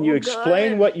is when you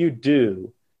explain what you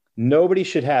do, nobody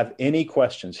should have any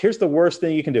questions. Here's the worst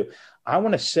thing you can do. I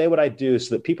want to say what I do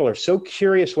so that people are so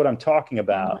curious what I'm talking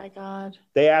about. Oh my God.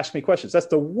 They ask me questions. That's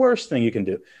the worst thing you can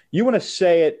do. You want to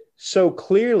say it so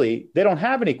clearly, they don't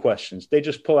have any questions. They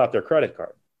just pull out their credit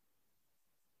card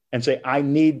and say, I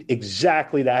need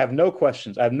exactly that. I have no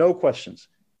questions. I have no questions.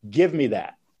 Give me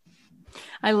that.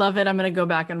 I love it. I'm going to go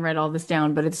back and write all this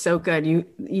down, but it's so good.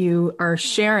 You are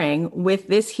sharing with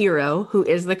this hero who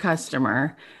is the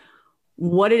customer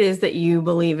what it is that you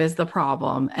believe is the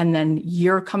problem. And then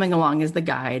you're coming along as the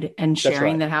guide and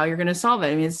sharing that how you're going to solve it.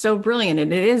 I mean, it's so brilliant.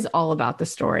 And it is all about the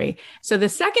story. So the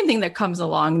second thing that comes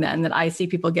along then that I see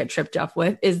people get tripped up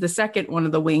with is the second one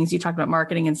of the wings. You talked about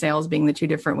marketing and sales being the two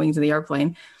different wings of the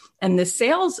airplane. And the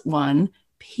sales one,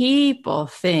 people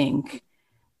think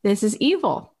this is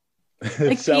evil.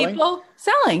 Like people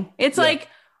selling. It's like,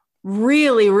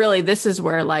 really, this is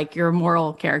where like your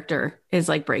moral character is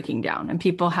like breaking down and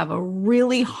people have a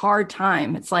really hard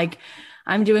time. It's like,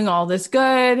 I'm doing all this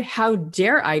good. How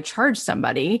dare I charge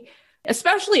somebody,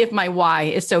 especially if my why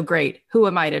is so great? Who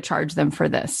am I to charge them for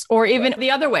this? Or even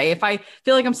the other way, if I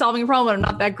feel like I'm solving a problem, I'm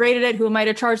not that great at it. Who am I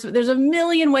to charge? There's a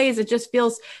million ways. It just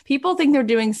feels people think they're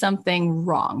doing something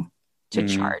wrong to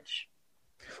charge.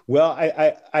 Well,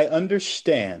 I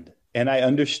understand. And I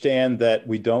understand that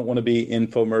we don't want to be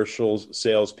infomercials,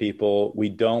 salespeople. We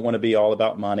don't want to be all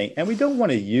about money, and we don't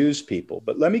want to use people.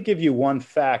 But let me give you one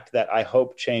fact that I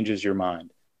hope changes your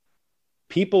mind.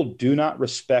 People do not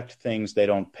respect things they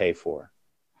don't pay for.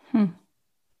 And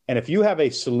if you have a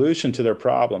solution to their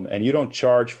problem and you don't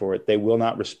charge for it, they will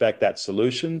not respect that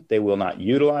solution. They will not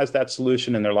utilize that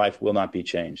solution, and their life will not be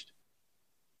changed.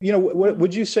 You know,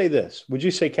 would you say this? Would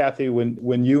you say, Kathy,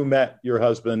 when you met your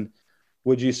husband,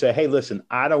 would you say, hey, listen,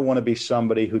 I don't want to be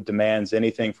somebody who demands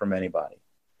anything from anybody.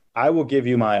 I will give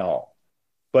you my all.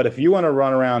 But if you want to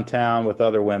run around town with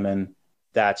other women,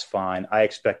 that's fine. I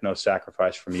expect no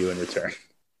sacrifice from you in return.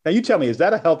 Now, you tell me, is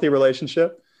that a healthy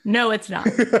relationship? No, it's not.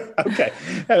 Okay.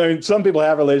 I mean, some people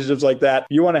have relationships like that.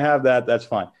 You want to have that, that's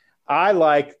fine. I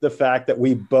like the fact that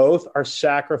we both are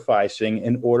sacrificing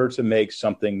in order to make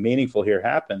something meaningful here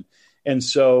happen. And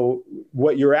so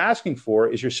what you're asking for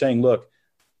is you're saying, look,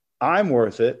 I'm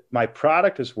worth it. My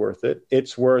product is worth it.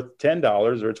 It's worth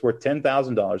 $10 or it's worth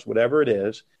 $10,000, whatever it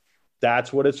is.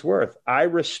 That's what it's worth. I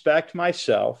respect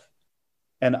myself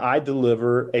and I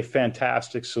deliver a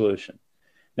fantastic solution.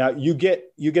 Now you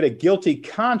get a guilty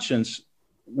conscience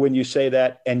when you say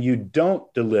that and you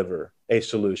don't deliver a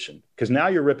solution because now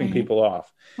you're ripping people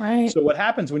off. Right. So what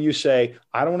happens when you say,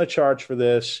 I don't want to charge for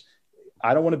this.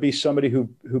 I don't want to be somebody who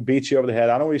beats you over the head.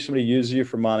 I don't want to be somebody who uses you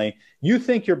for money. You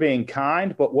think you're being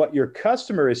kind, but what your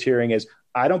customer is hearing is,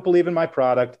 I don't believe in my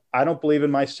product. I don't believe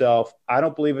in myself. I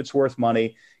don't believe it's worth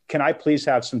money. Can I please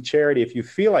have some charity if you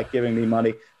feel like giving me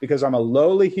money? Because I'm a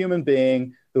lowly human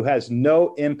being who has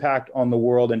no impact on the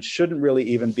world and shouldn't really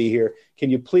even be here. Can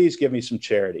you please give me some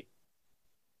charity?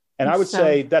 And I would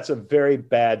say that's a very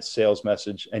bad sales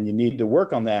message, and you need to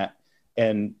work on that.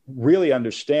 And really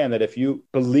understand that if you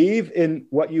believe in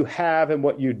what you have and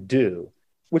what you do,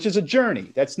 which is a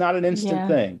journey, that's not an instant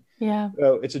thing. Yeah.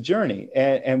 It's a journey.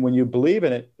 And when you believe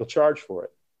in it, you'll charge for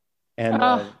it. And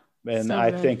so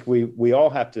I think we all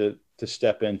have to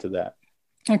step into that.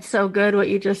 It's so good what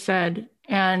you just said.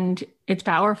 And it's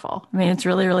powerful. I mean, it's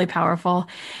really, really powerful.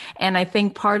 And I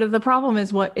think part of the problem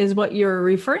is what you're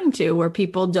referring to, where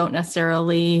people don't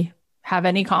necessarily have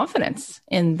any confidence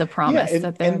in the promise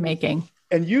that they're making.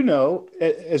 And you know,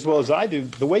 as well as I do,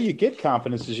 the way you get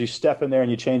confidence is you step in there and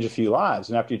you change a few lives.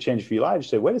 And after you change a few lives, you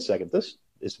say, wait a second, this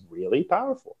is really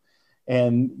powerful.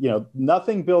 And, you know,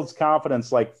 nothing builds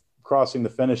confidence like crossing the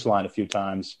finish line a few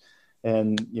times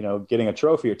and, you know, getting a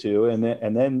trophy or two. And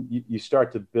then you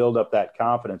start to build up that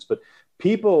confidence. But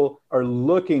people are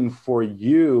looking for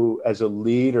you as a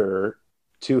leader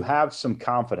to have some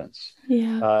confidence.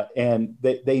 Yeah. And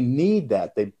they need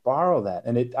that. They borrow that.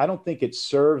 And I don't think it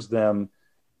serves them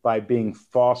by being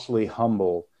falsely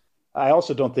humble. I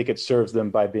also don't think it serves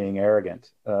them by being arrogant.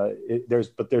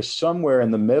 There's somewhere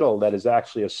in the middle that is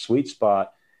actually a sweet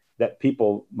spot that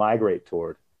people migrate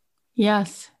toward.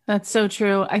 Yes, that's so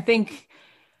true. I think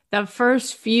the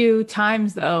first few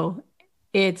times though,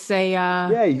 it's a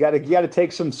Yeah, you got to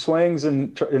take some swings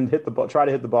and hit the ball, try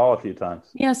to hit the ball a few times.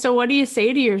 yeah. So what do you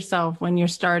say to yourself when you're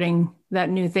starting that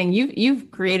new thing? You've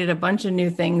created a bunch of new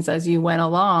things as you went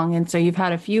along, and so you've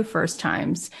had a few first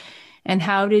times. And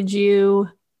how did you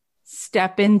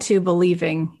step into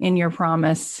believing in your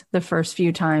promise the first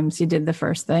few times you did the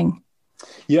first thing?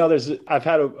 I've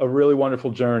had a really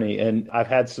wonderful journey, and I've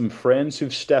had some friends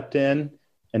who've stepped in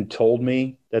and told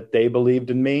me that they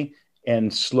believed in me.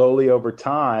 And slowly over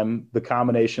time, the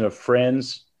combination of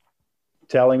friends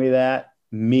telling me that,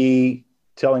 me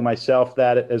telling myself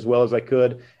that as well as I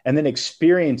could, and then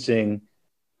experiencing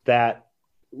that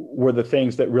were the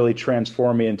things that really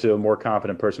transformed me into a more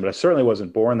confident person. But I certainly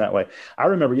wasn't born that way. I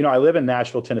remember, I live in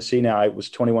Nashville, Tennessee now. I was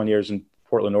 21 years in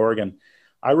Portland, Oregon.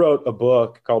 I wrote a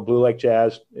book called Blue Lake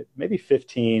Jazz, maybe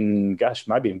 15,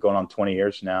 might be even going on 20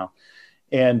 years now.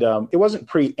 And it wasn't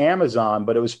pre-Amazon,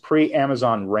 but it was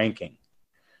pre-Amazon ranking.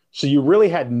 So you really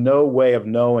had no way of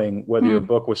knowing whether your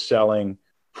book was selling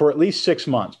for at least 6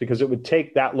 months, because it would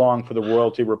take that long for the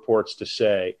royalty reports to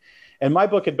say. And my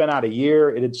book had been out a year.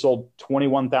 It had sold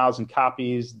 21,000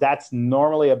 copies. That's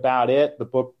normally about it. The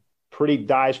book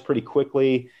dies pretty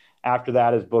quickly after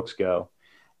that, as books go.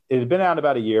 It had been out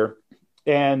about a year.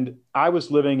 And I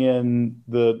was living in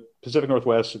the Pacific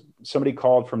Northwest. Somebody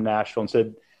called from Nashville and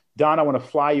said, Don, I want to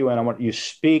fly you in. I want you to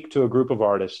speak to a group of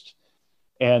artists.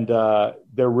 And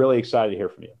they're really excited to hear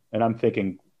from you. And I'm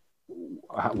thinking,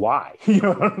 why? I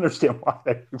don't understand why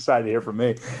they're excited to hear from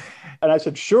me. And I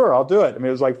said, sure, I'll do it. I mean,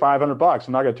 it was like $500.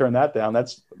 I'm not going to turn that down.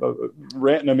 That's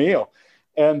rent and a meal.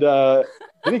 And then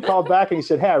he called back and he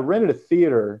said, hey, I rented a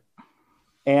theater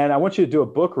and I want you to do a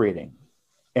book reading.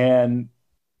 And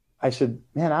I said,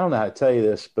 man, I don't know how to tell you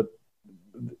this, but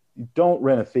don't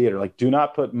rent a theater. Like, do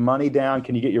not put money down.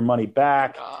 Can you get your money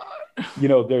back?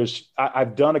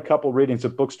 I've done a couple readings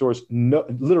at bookstores.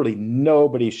 Literally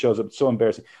nobody shows up. It's so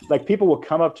embarrassing. Like, people will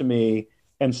come up to me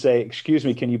and say, excuse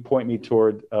me, can you point me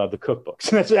toward the cookbooks?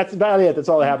 That's about it. That's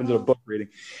all that happens at a book reading.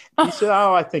 And he said,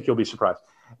 oh, I think you'll be surprised.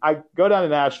 I go down to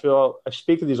Nashville. I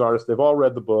speak to these artists. They've all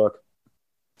read the book.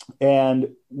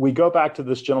 And we go back to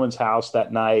this gentleman's house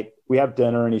that night. We have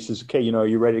dinner and he says, okay, are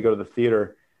you ready to go to the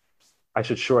theater? I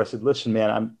said, sure. I said, listen,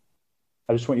 man,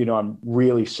 I just want you to know I'm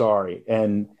really sorry.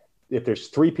 And if there's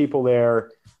 3 people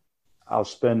there, I'll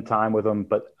spend time with them.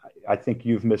 But I think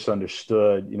you've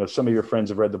misunderstood. Some of your friends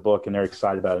have read the book and they're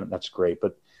excited about it. And that's great.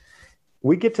 But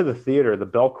we get to the theater, the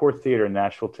Belcourt Theater in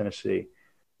Nashville, Tennessee.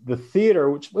 The theater,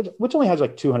 which only has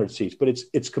like 200 seats, but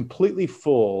it's completely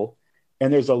full.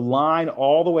 And there's a line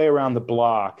all the way around the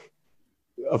block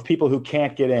of people who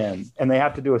can't get in. And they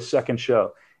have to do a second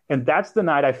show. And that's the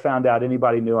night I found out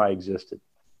anybody knew I existed.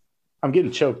 I'm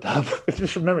getting choked up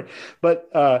just remembering. But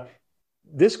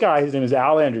this guy, his name is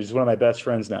Al Andrews, is one of my best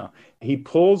friends now. He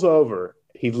pulls over.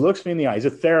 He looks me in the eye. He's a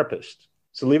therapist.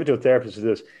 So leave it to a therapist to do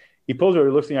this. He pulls over,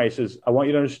 he looks in the eye. He says, I want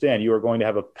you to understand you are going to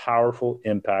have a powerful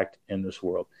impact in this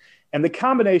world. And the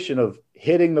combination of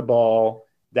hitting the ball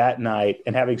that night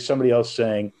and having somebody else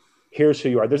saying, here's who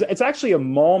you are. It's actually a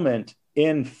moment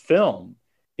in film,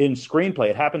 in screenplay.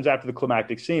 It happens after the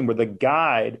climactic scene where the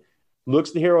guide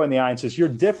looks the hero in the eye and says, you're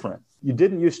different. You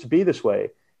didn't used to be this way,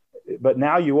 but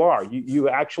now you are. You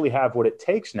actually have what it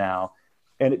takes now.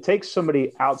 And it takes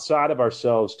somebody outside of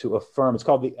ourselves to affirm. It's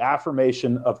called the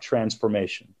affirmation of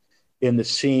transformation in the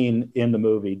scene in the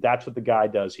movie. That's what the guy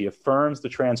does. He affirms the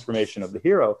transformation of the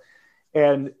hero.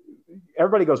 And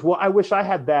everybody goes, well, I wish I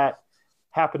had that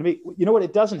happen to me. You know what?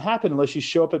 It doesn't happen unless you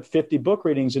show up at 50 book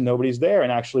readings and nobody's there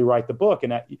and actually write the book.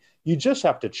 And you just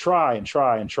have to try and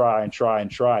try and try and try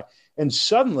and try. And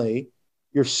suddenly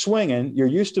you're swinging, you're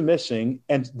used to missing,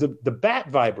 and the bat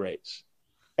vibrates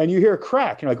and you hear a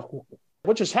crack. You're like,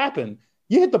 what just happened?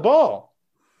 You hit the ball.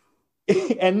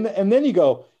 and then you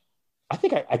go, I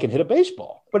think I can hit a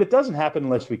baseball. But it doesn't happen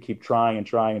unless we keep trying and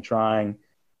trying and trying.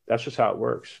 That's just how it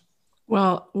works.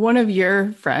 Well, one of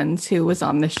your friends who was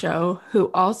on the show,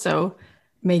 who also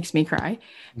makes me cry,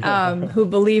 who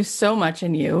believes so much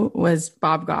in you, was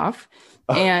Bob Goff.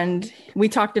 And we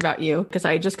talked about you because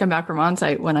I had just come back from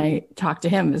on-site when I talked to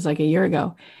him. It was like a year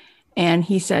ago. And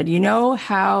he said,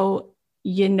 how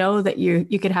that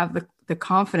you could have the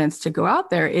confidence to go out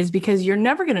there is because you're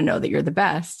never going to know that you're the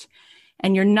best.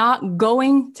 And you're not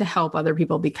going to help other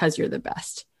people because you're the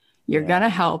best. You're going to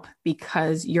help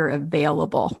because you're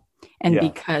available. and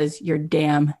because you're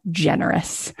damn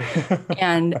generous.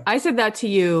 And I said that to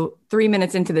you 3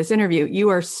 minutes into this interview. You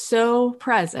are so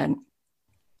present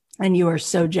and you are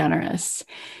so generous.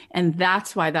 And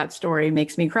that's why that story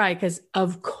makes me cry, because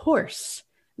of course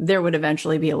there would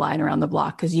eventually be a line around the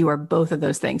block, because you are both of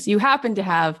those things. You happen to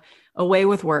have a way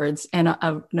with words and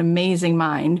an amazing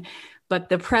mind, but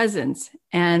the presence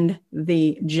and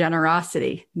the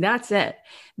generosity, that's it.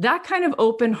 That kind of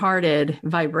open-hearted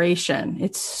vibration,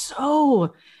 it's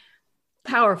so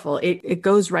powerful. It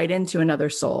goes right into another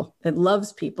soul. It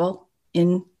loves people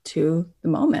into the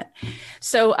moment.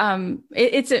 So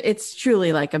it's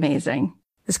truly like amazing.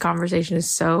 This conversation is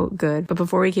so good. But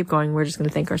before we keep going, we're just going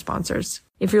to thank our sponsors.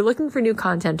 If you're looking for new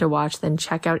content to watch, then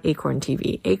check out Acorn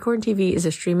TV. Acorn TV is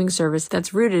a streaming service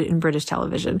that's rooted in British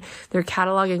television. Their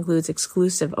catalog includes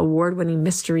exclusive award-winning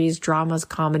mysteries, dramas,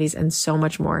 comedies, and so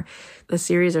much more. The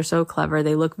series are so clever,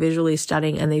 they look visually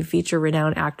stunning, and they feature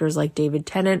renowned actors like David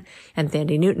Tennant and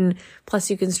Thandie Newton.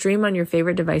 Plus, you can stream on your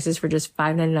favorite devices for just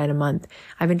 $5.99 a month.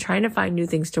 I've been trying to find new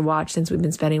things to watch since we've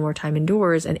been spending more time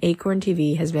indoors, and Acorn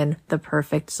TV has been the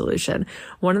perfect solution.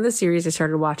 One of the series I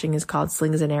started watching is called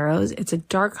Slings and Arrows. It's a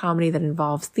dark comedy that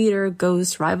involves theater,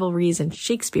 ghosts, rivalries, and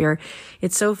Shakespeare.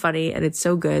 It's so funny and it's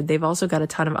so good. They've also got a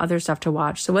ton of other stuff to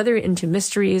watch. So whether you're into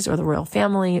mysteries or the royal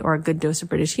family or a good dose of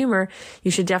British humor,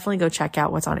 you should definitely go check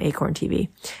out what's on Acorn TV.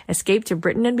 Escape to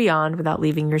Britain and beyond without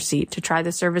leaving your seat. To try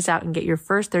the service out and get your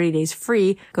first 30 days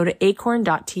free, go to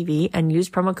acorn.tv and use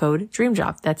promo code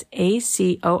DREAMJOB. That's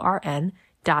ACORN.TV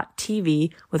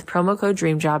with promo code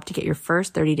DREAMJOB to get your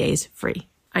first 30 days free.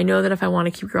 I know that if I want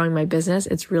to keep growing my business,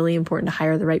 it's really important to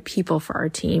hire the right people for our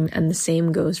team, and the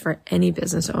same goes for any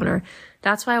business owner.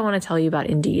 That's why I want to tell you about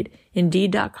Indeed.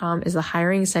 Indeed.com is the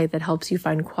hiring site that helps you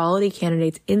find quality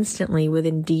candidates instantly with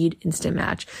Indeed Instant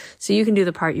Match. So you can do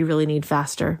the part you really need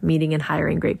faster, meeting and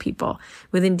hiring great people.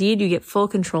 With Indeed, you get full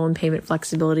control and payment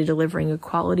flexibility, delivering a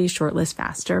quality shortlist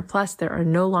faster. Plus, there are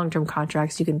no long-term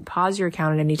contracts. You can pause your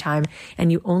account at any time,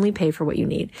 and you only pay for what you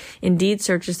need. Indeed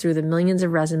searches through the millions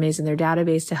of resumes in their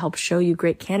database to help show you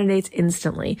great candidates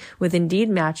instantly. With Indeed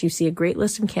Match, you see a great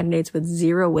list of candidates with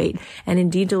zero wait, and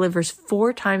Indeed delivers 4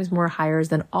 times more hires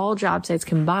than all job sites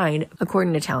combined,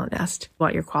 according to Talent Nest.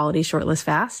 Want your quality shortlist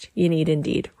fast? You need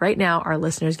Indeed. Right now, our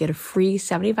listeners get a free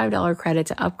 $75 credit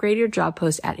to upgrade your job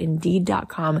post at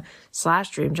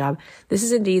Indeed.com/dreamjob. This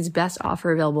is Indeed's best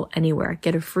offer available anywhere.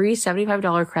 Get a free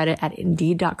 $75 credit at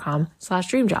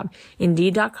Indeed.com/dreamjob.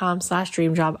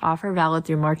 Indeed.com/dreamjob. Offer valid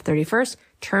through March 31st.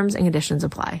 Terms and conditions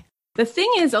apply. The thing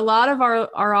is, a lot of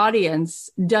our audience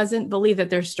doesn't believe that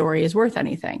their story is worth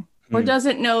anything, or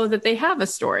doesn't know that they have a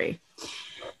story.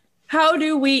 How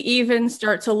do we even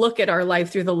start to look at our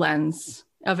life through the lens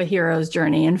of a hero's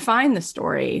journey and find the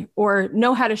story, or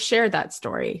know how to share that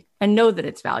story and know that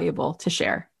it's valuable to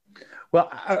share? Well,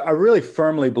 I really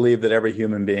firmly believe that every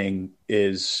human being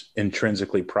is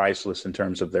intrinsically priceless in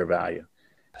terms of their value.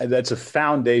 That's a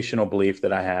foundational belief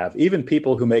that I have. Even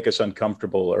people who make us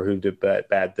uncomfortable or who do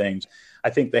bad things, I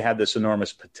think they had this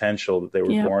enormous potential that they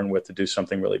were born with to do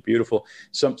something really beautiful.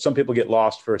 Some people get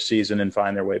lost for a season and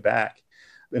find their way back.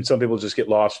 And some people just get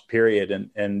lost, period,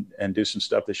 and do some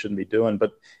stuff they shouldn't be doing.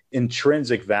 But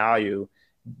intrinsic value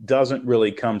doesn't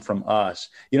really come from us.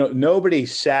 You know, nobody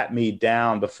sat me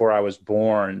down before I was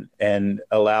born and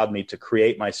allowed me to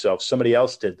create myself. Somebody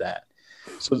else did that.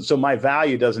 So my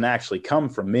value doesn't actually come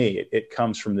from me. It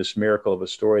comes from this miracle of a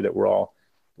story that we're all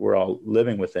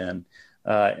living within.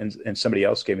 And somebody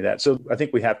else gave me that. So I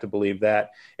think we have to believe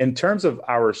that. In terms of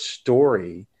our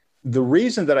story, the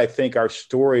reason that I think our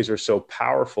stories are so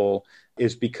powerful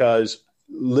is because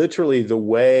literally the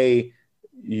way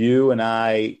you and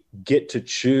I get to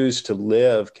choose to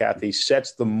live, Kathy,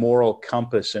 sets the moral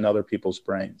compass in other people's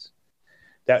brains.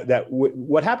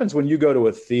 What happens when you go to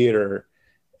a theater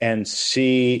and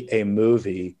see a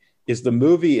movie is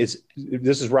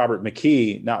this is Robert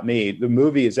McKee, not me. The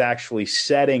movie is actually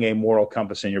setting a moral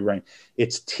compass in your brain.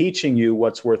 It's teaching you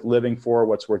what's worth living for,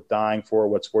 what's worth dying for,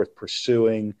 what's worth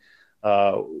pursuing,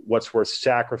 what's worth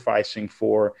sacrificing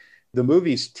for. The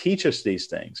movies teach us these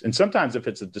things. And sometimes if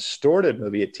it's a distorted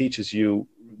movie, it teaches you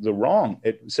the wrong.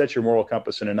 It sets your moral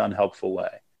compass in an unhelpful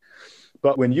way.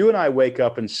 But when you and I wake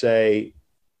up and say,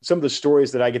 some of the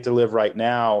stories that I get to live right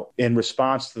now in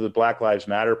response to the Black Lives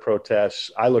Matter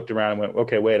protests, I looked around and went,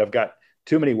 okay, wait, I've got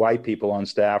too many white people on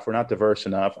staff. We're not diverse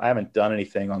enough. I haven't done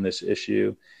anything on this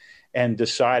issue, and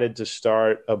decided to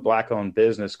start a Black-owned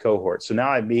business cohort. So now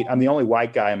I'm the only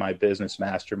white guy in my business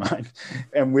mastermind.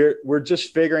 And we're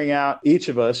just figuring out, each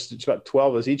of us, it's about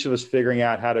 12 of us, each of us figuring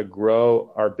out how to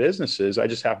grow our businesses. I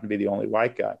just happen to be the only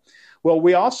white guy. Well,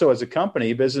 we also, as a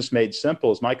company, Business Made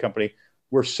Simple is my company,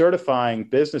 we're certifying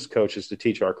business coaches to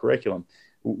teach our curriculum.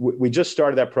 We just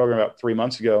started that program about 3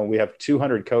 months ago, and we have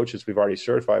 200 coaches we've already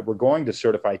certified. We're going to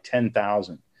certify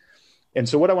 10,000. And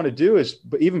so what I want to do is,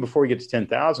 even before we get to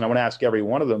 10,000, I want to ask every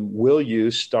one of them, will you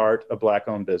start a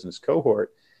Black-owned business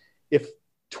cohort? If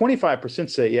 25%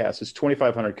 say yes, it's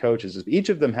 2,500 coaches. If each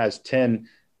of them has 10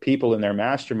 people in their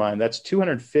mastermind, that's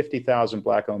 250,000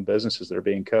 Black-owned businesses that are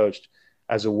being coached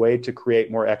as a way to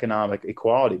create more economic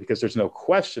equality, because there's no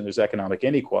question there's economic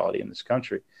inequality in this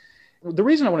country. The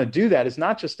reason I want to do that is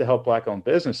not just to help Black-owned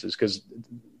businesses, because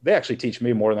they actually teach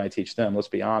me more than I teach them, let's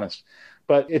be honest.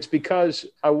 But it's because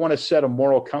I want to set a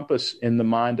moral compass in the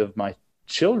mind of my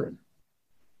children.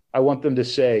 I want them to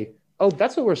say, oh,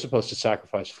 that's what we're supposed to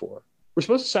sacrifice for. We're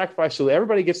supposed to sacrifice so that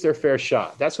everybody gets their fair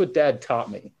shot. That's what Dad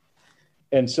taught me.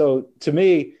 And so to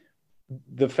me,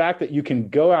 the fact that you can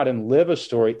go out and live a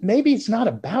story, maybe it's not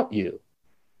about you.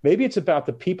 Maybe it's about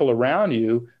the people around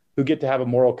you who get to have a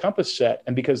moral compass set.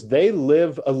 And because they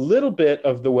live a little bit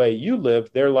of the way you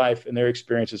live, their life and their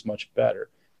experience is much better.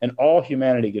 And all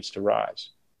humanity gets to rise.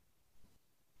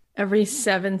 Every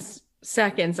 7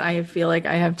 seconds, I feel like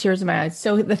I have tears in my eyes.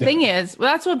 So the thing is,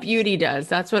 well, that's what beauty does.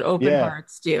 That's what open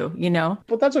hearts do, you know?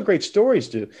 Well, that's what great stories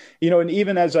do. You know, and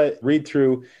even as I read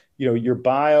through, you know, your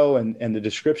bio and the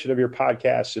description of your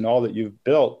podcast and all that you've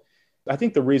built, I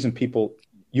think the reason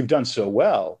you've done so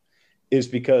well is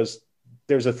because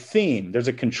there's a theme, there's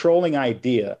a controlling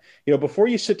idea. You know, before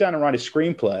you sit down and write a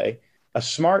screenplay, a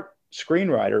smart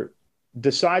screenwriter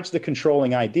decides the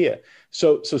controlling idea.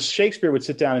 So Shakespeare would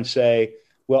sit down and say,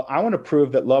 well, I want to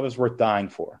prove that love is worth dying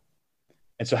for.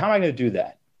 And so how am I going to do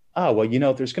that? Oh, well, you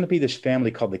know, there's going to be this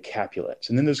family called the Capulets,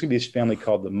 and then there's going to be this family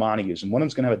called the Montagues, and one of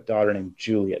them's going to have a daughter named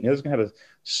Juliet, and the other's going to have a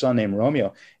son named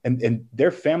Romeo, and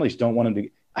their families don't want them to,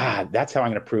 that's how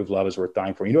I'm going to prove love is worth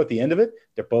dying for. You know, at the end of it,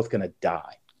 they're both going to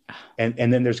die. And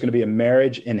then there's going to be a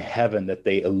marriage in heaven that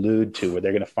they allude to, where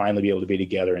they're going to finally be able to be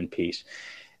together in peace.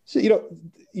 So, you know,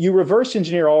 you reverse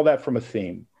engineer all that from a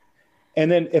theme.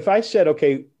 And then if I said,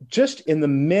 okay, just in the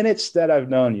minutes that I've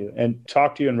known you and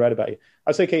talked to you and read about you,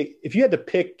 I'd say, okay, if you had to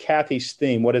pick Kathy's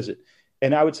theme, what is it?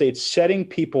 And I would say it's setting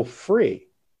people free.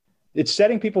 It's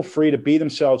setting people free to be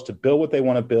themselves, to build what they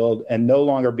want to build, and no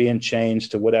longer be in chains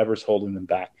to whatever's holding them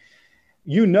back.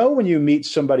 You know when you meet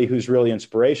somebody who's really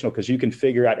inspirational, because you can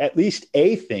figure out at least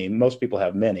a theme. Most people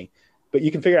have many, but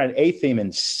you can figure out a theme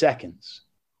in seconds.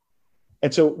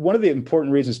 And so one of the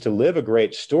important reasons to live a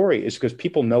great story is because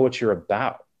people know what you're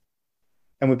about.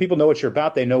 And when people know what you're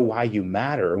about, they know why you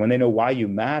matter. And when they know why you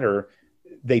matter,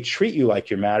 they treat you like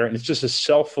you matter. And it's just a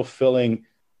self-fulfilling,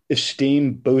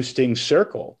 esteem-boosting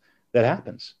circle that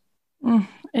happens.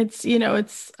 It's, you know,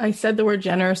 I said the word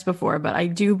generous before, but I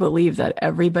do believe that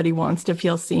everybody wants to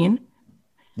feel seen.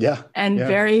 Yeah. And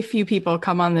very few people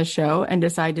come on the show and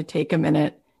decide to take a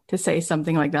minute to say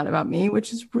something like that about me,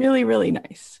 which is really, really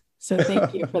nice. So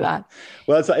thank you for that.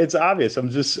 Well, it's obvious.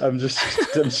 I'm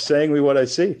saying what I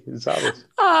see. It's obvious.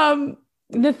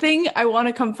 The thing I want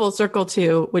to come full circle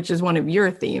to, which is one of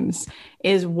your themes,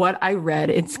 is what I read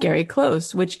in Scary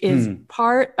Close, which is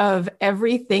part of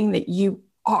everything that you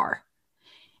are,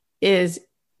 is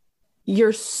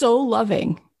you're so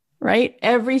loving, right?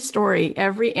 Every story,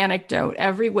 every anecdote,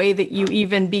 every way that you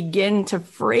even begin to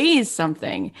phrase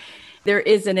something, there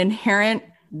is an inherent,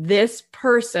 this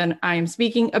person I'm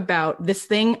speaking about, this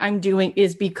thing I'm doing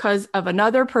is because of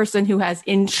another person who has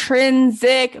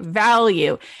intrinsic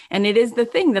value. And it is the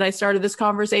thing that I started this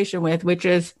conversation with, which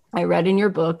is I read in your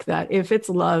book that if it's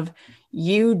love,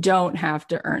 you don't have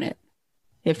to earn it.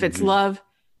 If it's love,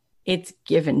 it's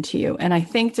given to you. And I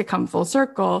think, to come full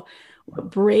circle,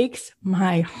 what breaks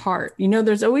my heart, you know,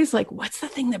 there's always like, what's the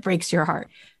thing that breaks your heart?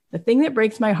 The thing that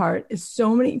breaks my heart is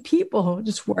so many people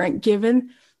just weren't given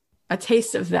a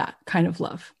taste of that kind of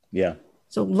love. Yeah.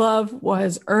 So love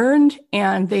was earned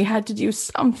and they had to do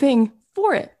something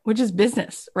for it, which is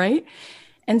business, right?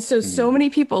 And so many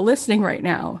people listening right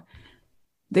now,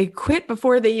 they quit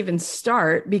before they even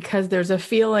start because there's a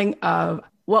feeling of,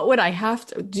 what would I have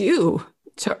to do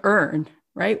to earn,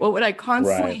 right? What would I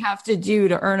constantly have to do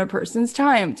to earn a person's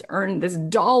time, to earn this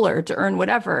dollar, to earn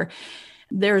whatever?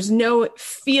 There's no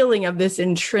feeling of this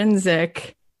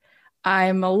intrinsic,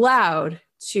 I'm allowed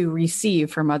to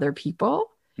receive from other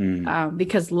people,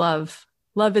 because love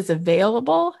is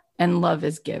available and love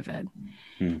is given.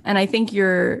 And I think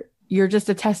you're just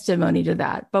a testimony to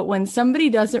that. But when somebody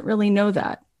doesn't really know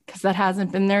that, because that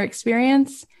hasn't been their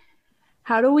experience,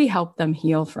 how do we help them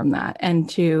heal from that and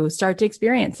to start to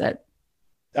experience it?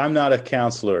 I'm not a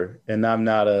counselor and I'm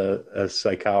not a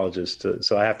psychologist,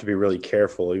 so I have to be really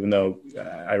careful, even though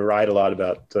I write a lot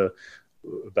about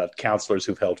about counselors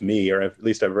who've helped me, or at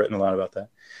least I've written a lot about that.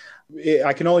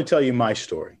 I can only tell you my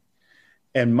story.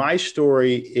 And my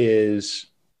story is,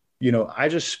 I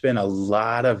just spent a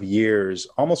lot of years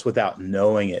almost without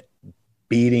knowing it,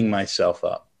 beating myself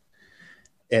up.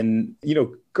 And,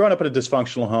 growing up in a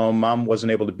dysfunctional home, mom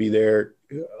wasn't able to be there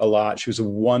a lot. She was a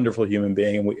wonderful human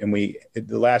being. And we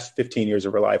the last 15 years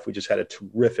of her life, we just had a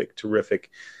terrific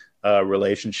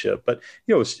relationship. But,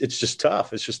 it's just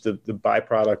tough. It's just the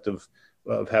byproduct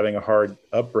of having a hard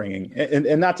upbringing.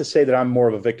 And not to say that I'm more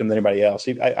of a victim than anybody else.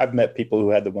 I've met people who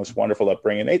had the most wonderful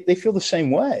upbringing. They feel the same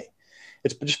way.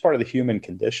 It's just part of the human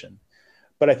condition.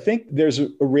 But I think there's a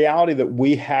reality that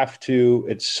we have to,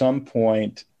 at some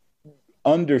point,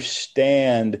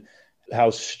 understand how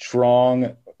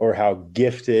strong or how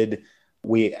gifted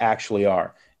we actually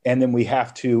are. And then we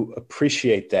have to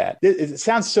appreciate that. It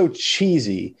sounds so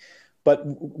cheesy, but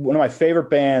one of my favorite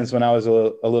bands when I was a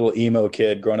little emo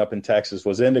kid growing up in Texas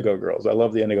was Indigo Girls. I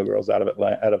love the Indigo Girls out of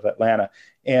Atlanta.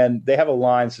 And they have a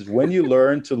line that says, when you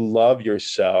learn to love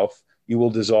yourself, you will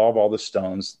dissolve all the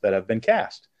stones that have been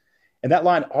cast. And that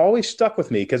line always stuck with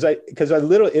me because I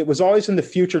literally, it was always in the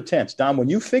future tense. Don, when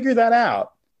you figure that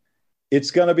out,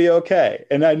 it's going to be okay.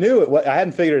 And I knew it. I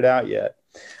hadn't figured it out yet.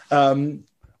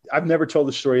 I've never told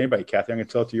this story to anybody, Kathy. I'm going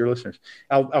to tell it to your listeners.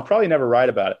 I'll probably never write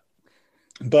about it.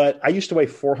 But I used to weigh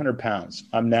 400 pounds.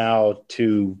 I'm now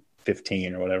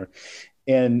 215 or whatever.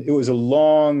 And it was a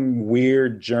long,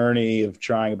 weird journey of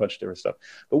trying a bunch of different stuff.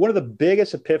 But one of the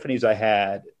biggest epiphanies I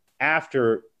had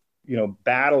after,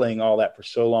 battling all that for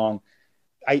so long,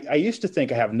 I used to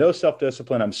think I have no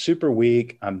self-discipline. I'm super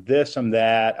weak. I'm this, I'm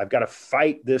that. I've got to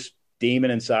fight this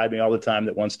demon inside me all the time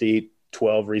that wants to eat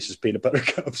 12 Reese's peanut butter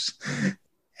cups.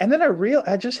 And then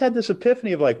I just had this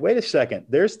epiphany of like, wait a second,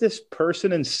 there's this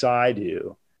person inside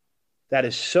you that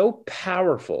is so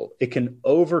powerful. It can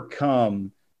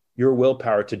overcome your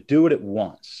willpower to do what it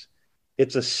wants.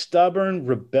 It's a stubborn,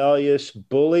 rebellious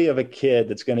bully of a kid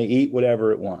that's going to eat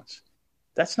whatever it wants.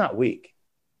 That's not weak.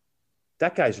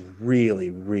 That guy's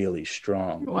really, really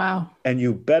strong. Wow. And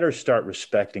you better start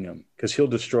respecting him because he'll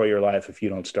destroy your life if you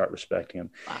don't start respecting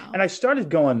him. Wow. And I started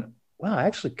going, wow, I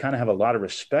actually kind of have a lot of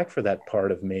respect for that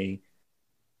part of me.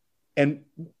 And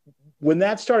when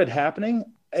that started happening,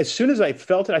 as soon as I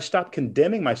felt it, I stopped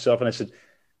condemning myself. And I said,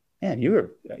 man,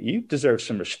 you deserve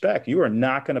some respect. You are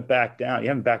not going to back down. You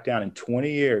haven't backed down in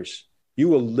 20 years. You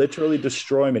will literally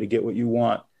destroy me to get what you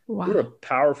want. Wow. You're a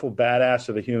powerful badass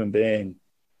of a human being.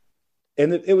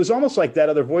 And it was almost like that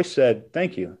other voice said,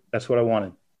 thank you. That's what I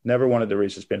wanted. Never wanted the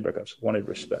Reese's peanut butter cups. Wanted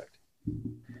respect.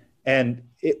 And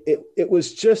it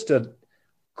was just a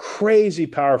crazy,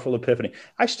 powerful epiphany.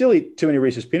 I still eat too many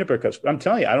Reese's peanut butter cups, but I'm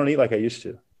telling you, I don't eat like I used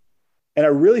to. And I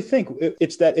really think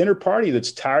it's that inner party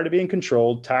that's tired of being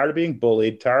controlled, tired of being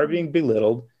bullied, tired of being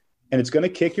belittled, and it's going to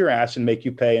kick your ass and make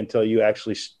you pay until you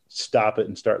actually stop it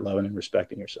and start loving and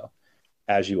respecting yourself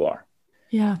as you are.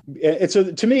 Yeah. And so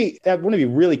to me, I want to be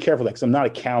really careful because I'm not a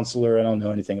counselor. I don't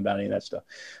know anything about any of that stuff.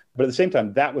 But at the same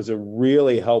time, that was a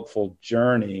really helpful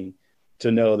journey to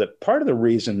know that part of the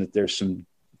reason that there's some,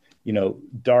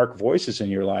 dark voices in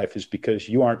your life is because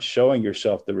you aren't showing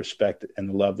yourself the respect and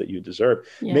the love that you deserve.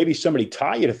 Yeah. Maybe somebody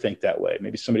taught you to think that way.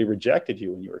 Maybe somebody rejected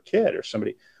you when you were a kid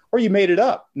or you made it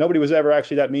up. Nobody was ever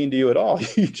actually that mean to you at all.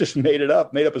 You just made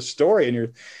up a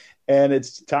story and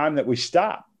it's time that we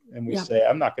stop. And we say,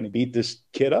 I'm not going to beat this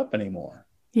kid up anymore.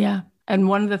 Yeah. And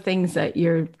one of the things that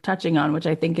you're touching on, which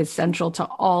I think is central to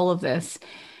all of this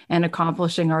and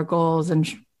accomplishing our goals and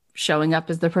showing up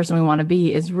as the person we want to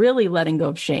be, is really letting go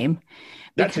of shame.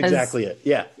 That's exactly it.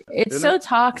 Yeah. It's so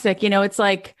toxic. It's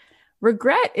like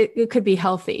regret. It could be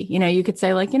healthy. You could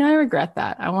say like, I regret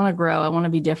that. I want to grow. I want to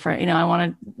be different. I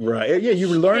want to. Right. Yeah. You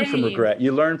learn from regret.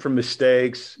 You learn from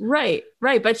mistakes. Right.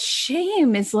 Right. But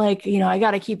shame is like, I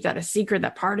got to keep that a secret.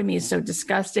 That part of me is so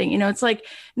disgusting. It's like,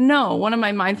 no, one of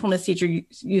my mindfulness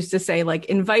teachers used to say, like,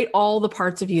 invite all the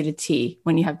parts of you to tea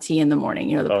when you have tea in the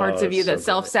morning, the parts of you that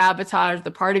self-sabotage,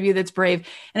 the part of you that's brave.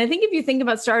 And I think if you think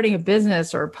about starting a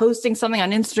business or posting something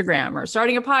on Instagram or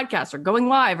starting a podcast or going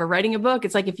live or writing a book,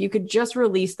 it's like, if you could just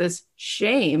release this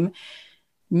shame,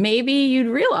 maybe you'd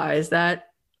realize that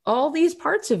all these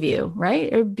parts of you,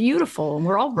 right, are beautiful, and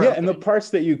we're all broken. Yeah, and the parts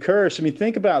that you curse. I mean,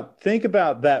 think about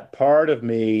that part of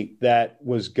me that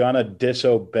was gonna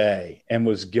disobey and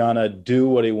was gonna do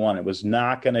what he wanted, was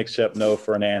not gonna accept no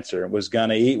for an answer, was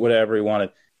gonna eat whatever he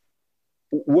wanted.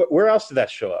 Where else did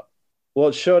that show up? Well,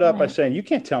 it showed up by saying, you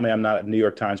can't tell me I'm not a New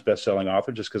York Times bestselling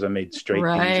author just because I made straight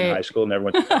D's in high school and never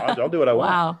went to college. I'll do what I want.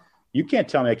 Wow. You can't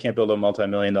tell me I can't build a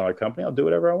multi-million-dollar company. I'll do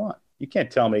whatever I want. You can't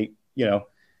tell me,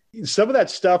 Some of that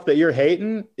stuff that you're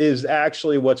hating is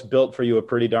actually what's built for you a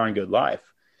pretty darn good life.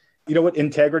 You know what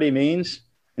integrity means?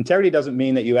 Integrity doesn't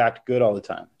mean that you act good all the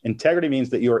time. Integrity means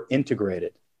that you're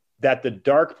integrated, that the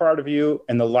dark part of you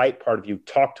and the light part of you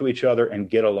talk to each other and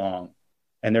get along.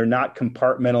 And they're not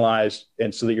compartmentalized,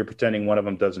 and so that you're pretending one of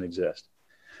them doesn't exist.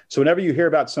 So whenever you hear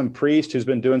about some priest who's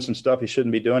been doing some stuff he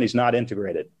shouldn't be doing, he's not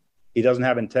integrated. He doesn't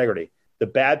have integrity. The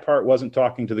bad part wasn't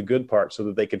talking to the good part so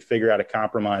that they could figure out a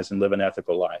compromise and live an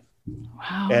ethical life.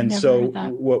 Wow. And so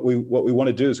what we want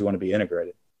to do is we want to be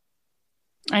integrated.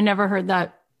 I never heard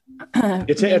that.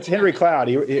 It's Henry Cloud.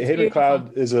 Henry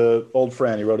Cloud is an old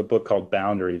friend. He wrote a book called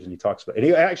Boundaries, and he talks about it.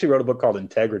 He actually wrote a book called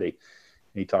Integrity.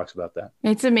 He talks about that.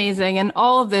 It's amazing. And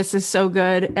all of this is so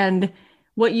good. And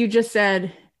what you just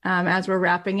said, as we're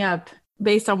wrapping up,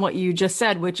 based on what you just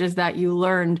said, which is that you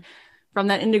learned from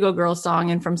that Indigo Girls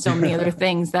song and from so many other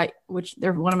things which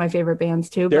they're one of my favorite bands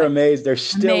too. They're amazing. They're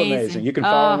still amazing. You can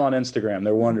follow them on Instagram.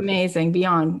 They're wonderful. Amazing.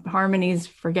 Beyond harmonies,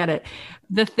 forget it.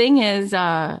 The thing is,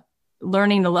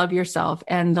 learning to love yourself.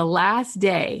 And the last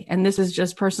day, and this is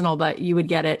just personal, but you would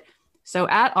get it. So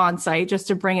at Onsite, just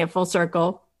to bring it full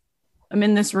circle, I'm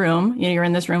in this room, you're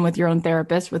in this room with your own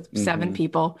therapist with 7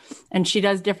 people, and she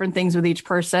does different things with each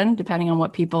person, depending on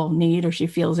what people need or she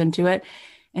feels into it.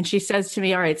 And she says to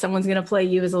me, all right, someone's going to play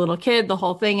you as a little kid, the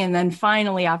whole thing. And then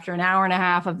finally, after an hour and a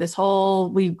half of this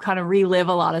we kind of relive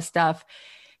a lot of stuff.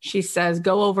 She says,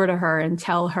 go over to her and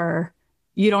tell her,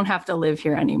 you don't have to live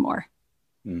here anymore.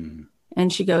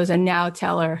 And she goes, and now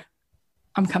tell her,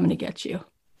 I'm coming to get you.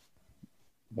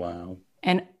 Wow.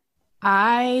 And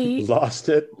I lost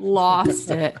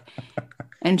it.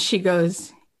 And she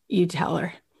goes, you tell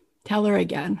her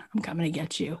again, I'm coming to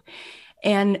get you.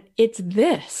 And it's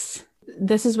this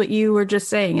is what you were just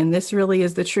saying. And this really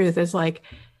is the truth, is like,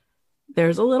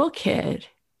 there's a little kid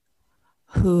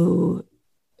who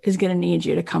is going to need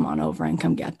you to come on over and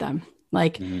come get them.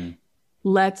 Like,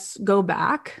 let's go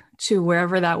back to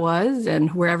wherever that was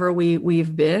and wherever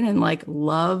we've been, and like,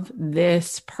 love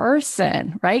this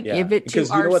person, right? Yeah. Give it because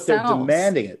to you know ourselves. what? They're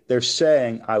demanding it. They're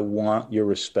saying, I want your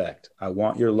respect. I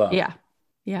want your love. Yeah.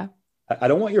 Yeah. I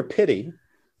don't want your pity.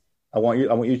 I want you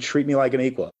to treat me like an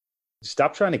equal.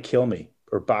 Stop trying to kill me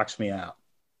or box me out.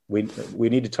 We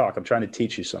need to talk. I'm trying to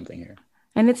teach you something here.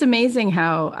 And it's amazing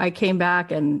how I came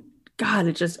back and God,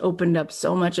 it just opened up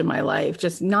so much in my life,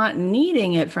 just not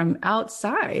needing it from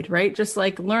outside, right? Just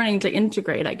like learning to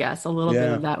integrate, I guess, a little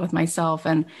bit of that with myself.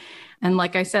 And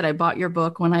like I said, I bought your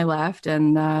book when I left,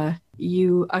 and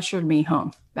you ushered me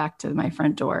home back to my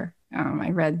front door. I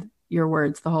read your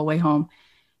words the whole way home.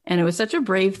 And it was such a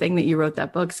brave thing that you wrote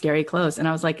that book, Scary Close. And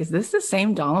I was like, is this the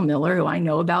same Donald Miller who I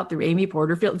know about through Amy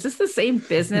Porterfield? Is this the same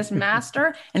business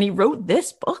master? And he wrote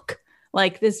this book,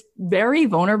 like this very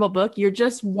vulnerable book. You're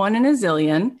just one in a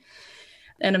zillion.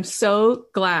 And I'm so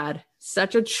glad,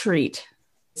 such a treat.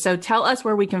 So tell us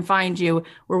where we can find you,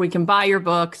 where we can buy your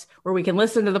books, where we can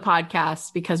listen to the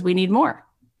podcasts, because we need more.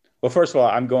 Well, first of all,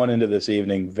 I'm going into this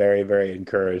evening very, very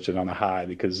encouraged and on a high,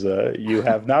 because you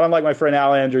have, not unlike my friend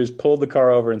Al Andrews, pulled the car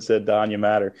over and said, Don, you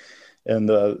matter. And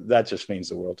that just means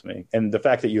the world to me. And the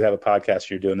fact that you have a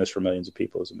podcast, you're doing this for millions of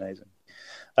people, is amazing.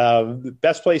 The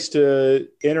best place to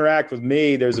interact with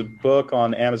me, there's a book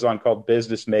on Amazon called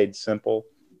Business Made Simple.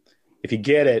 If you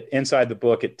get it, inside the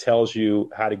book, it tells you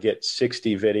how to get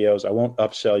 60 videos. I won't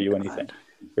upsell you anything.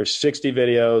 There's 60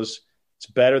 videos. It's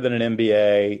better than an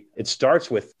MBA. It starts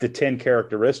with the 10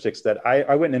 characteristics that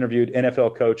I went and interviewed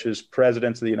NFL coaches,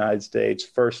 presidents of the United States,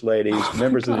 first ladies,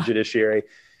 members of the judiciary.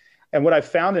 And what I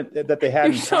found that they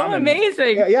had in common.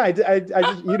 Amazing.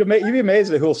 You'd be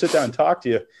amazed at who will sit down and talk to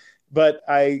you. But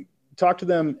I talked to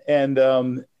them, and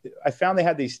I found they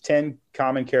had these 10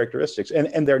 common characteristics.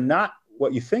 And they're not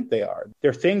what you think they are.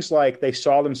 They're things like they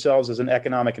saw themselves as an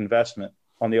economic investment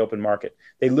on the open market.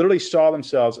 They literally saw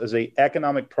themselves as an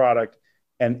economic product.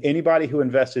 And anybody who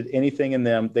invested anything in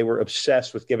them, they were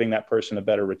obsessed with giving that person a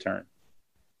better return.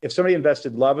 If somebody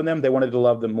invested love in them, they wanted to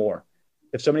love them more.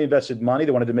 If somebody invested money,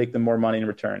 they wanted to make them more money in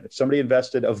return. If somebody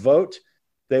invested a vote,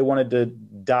 they wanted to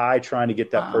die trying to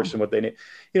get that person what they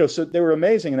need. So they were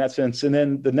amazing in that sense. And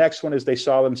then the next one is they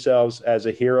saw themselves as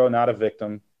a hero, not a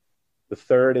victim. The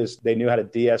third is they knew how to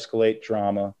de-escalate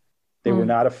drama. They were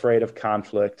not afraid of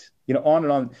conflict, on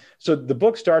and on. So the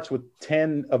book starts with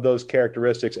 10 of those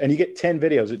characteristics, and you get 10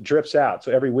 videos. It drips out.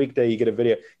 So every weekday you get a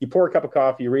video. You pour a cup of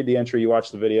coffee, you read the entry, you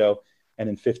watch the video, and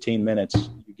in 15 minutes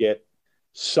you get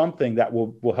something that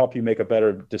will help you make a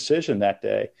better decision that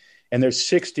day. And there's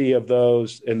 60 of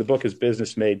those, and the book is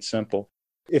Business Made Simple.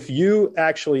 If you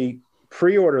actually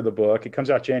pre-order the book, it comes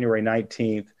out January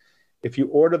 19th. If you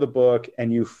order the book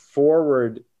and you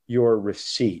forward your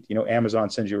receipt. You know, Amazon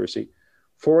sends you a receipt.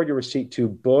 Forward your receipt to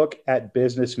Book at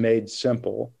Business Made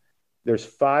Simple. There's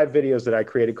 5 videos that I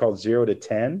created called 0 to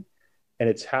 10. And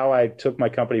it's how I took my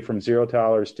company from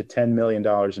 $0 to $10 million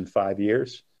in 5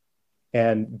 years.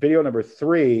 And video number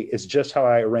 3 is just how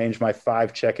I arrange my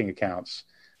 5 checking accounts,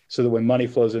 so that when money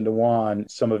flows into one,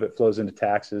 some of it flows into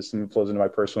taxes, some of it flows into my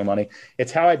personal money.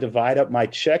 It's how I divide up my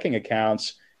checking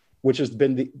accounts, which has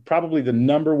been probably the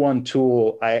number one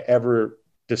tool I ever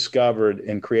discovered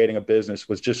in creating a business,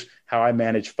 was just how I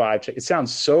manage 5 checks. It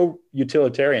sounds so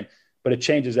utilitarian, but it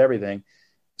changes everything.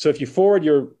 So if you forward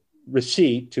your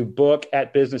receipt to Book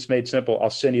at Business Made Simple, I'll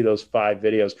send you those 5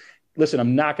 videos. Listen,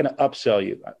 I'm not going to upsell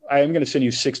you. I am going to send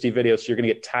you 60 videos, so you're going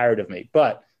to get tired of me,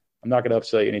 but I'm not going to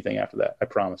upsell you anything after that. I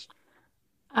promise.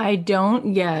 I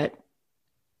don't get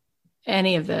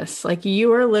any of this. Like,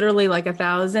 you are literally like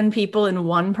 1,000 people in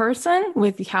one person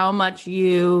with how much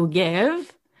you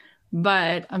give,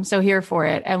 but I'm so here for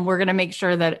it. And we're going to make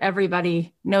sure that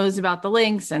everybody knows about the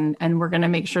links, and we're going to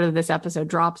make sure that this episode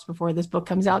drops before this book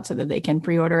comes out so that they can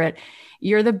pre-order it.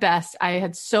 You're the best. I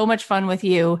had so much fun with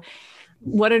you.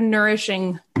 What a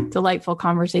nourishing, delightful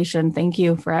conversation. Thank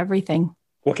you for everything.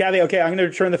 Well, Kathy, okay, I'm going to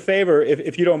return the favor.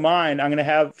 If you don't mind, I'm going to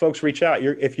have folks reach out.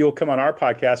 If you'll come on our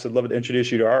podcast, I'd love to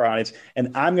introduce you to our audience.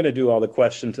 And I'm going to do all the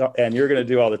questions, and you're going to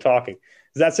do all the talking.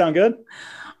 Does that sound good?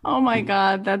 Oh, my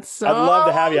God. That's so... I'd love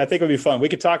to have you. I think it would be fun. We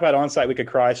could talk about on-site. We could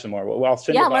cry some more. Well, I'll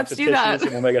send you a box of tissues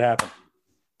and we'll make it happen.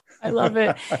 I love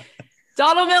it.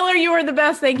 Donald Miller, you are the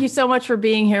best. Thank you so much for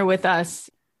being here with us.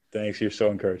 Thanks. You're so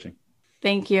encouraging.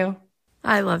 Thank you.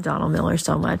 I love Donald Miller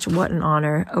so much. What an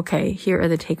honor. Okay, here are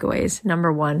the takeaways.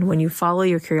 Number 1, when you follow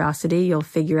your curiosity, you'll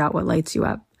figure out what lights you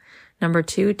up. Number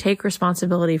 2, take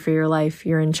responsibility for your life.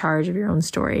 You're in charge of your own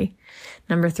story.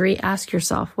 Number 3, ask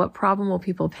yourself, what problem will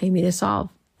people pay me to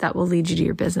solve? That will lead you to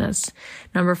your business.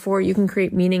 Number 4, you can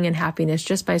create meaning and happiness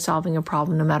just by solving a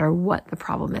problem, no matter what the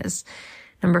problem is.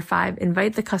 Number 5,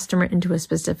 invite the customer into a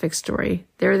specific story.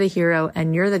 They're the hero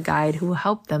and you're the guide who will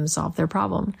help them solve their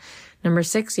problem. Number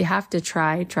 6, you have to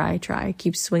try.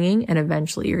 Keep swinging and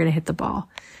eventually you're going to hit the ball.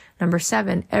 Number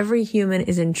 7, every human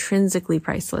is intrinsically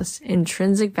priceless.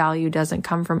 Intrinsic value doesn't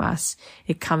come from us.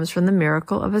 It comes from the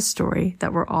miracle of a story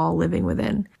that we're all living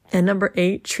within. And number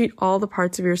 8, treat all the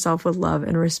parts of yourself with love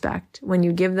and respect. When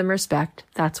you give them respect,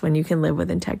 that's when you can live with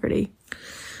integrity.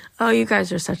 Oh, you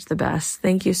guys are such the best.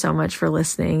 Thank you so much for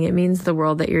listening. It means the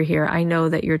world that you're here. I know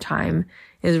that your time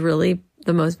is really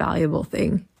the most valuable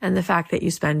thing. And the fact that you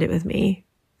spend it with me,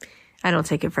 I don't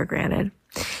take it for granted.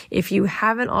 If you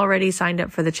haven't already signed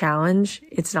up for the challenge,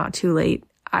 it's not too late.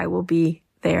 I will be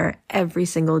there every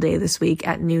single day this week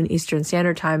at noon Eastern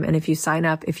Standard Time. And if you sign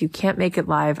up, if you can't make it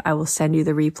live, I will send you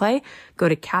the replay. Go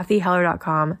to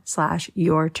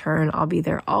kathyheller.com/yourturn. I'll be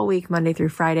there all week, Monday through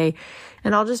Friday.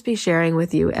 And I'll just be sharing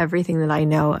with you everything that I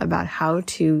know about how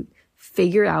to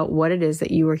figure out what it is that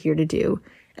you are here to do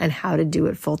and how to do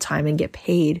it full time and get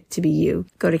paid to be you.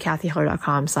 Go to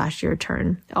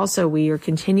kathyheller.com/yourturn. Also, we are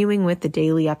continuing with the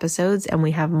daily episodes and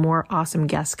we have more awesome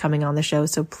guests coming on the show.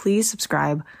 So please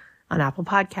subscribe on Apple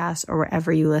Podcasts or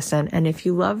wherever you listen. And if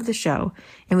you love the show,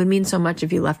 it would mean so much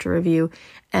if you left a review.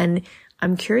 And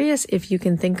I'm curious if you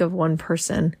can think of one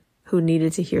person who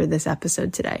needed to hear this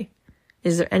episode today.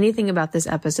 Is there anything about this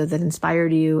episode that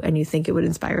inspired you and you think it would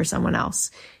inspire someone else?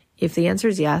 If the answer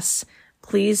is yes,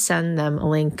 please send them a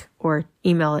link or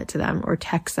email it to them or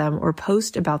text them or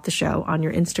post about the show on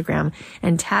your Instagram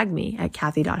and tag me at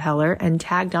Kathy.Heller and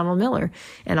tag Donald Miller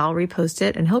and I'll repost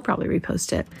it and he'll probably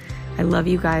repost it. I love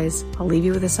you guys. I'll leave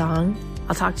you with a song.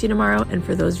 I'll talk to you tomorrow. And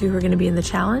for those of you who are going to be in the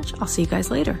challenge, I'll see you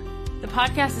guys later. The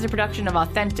podcast is a production of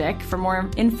Authentic. For more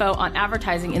info on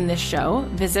advertising in this show,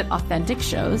 visit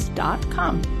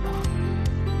AuthenticShows.com.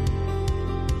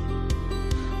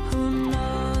 Who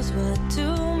knows what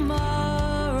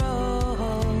tomorrow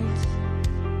holds?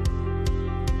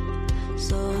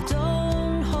 So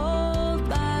don't hold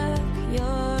back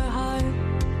your heart.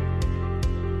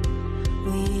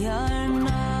 We are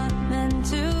not meant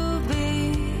to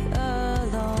be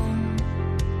alone.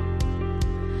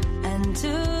 And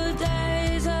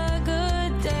today's a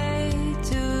good day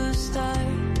to start.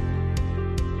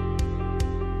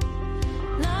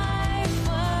 Life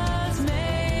was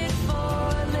made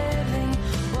for living.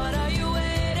 What are you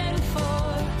waiting for?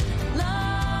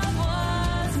 Love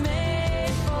was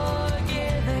made for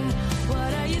giving.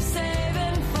 What are you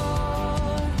saving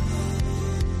for?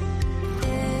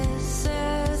 This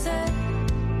is it.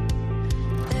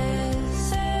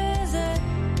 This is it.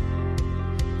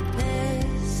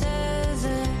 This is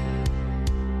it.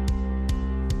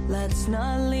 Let's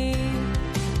not leave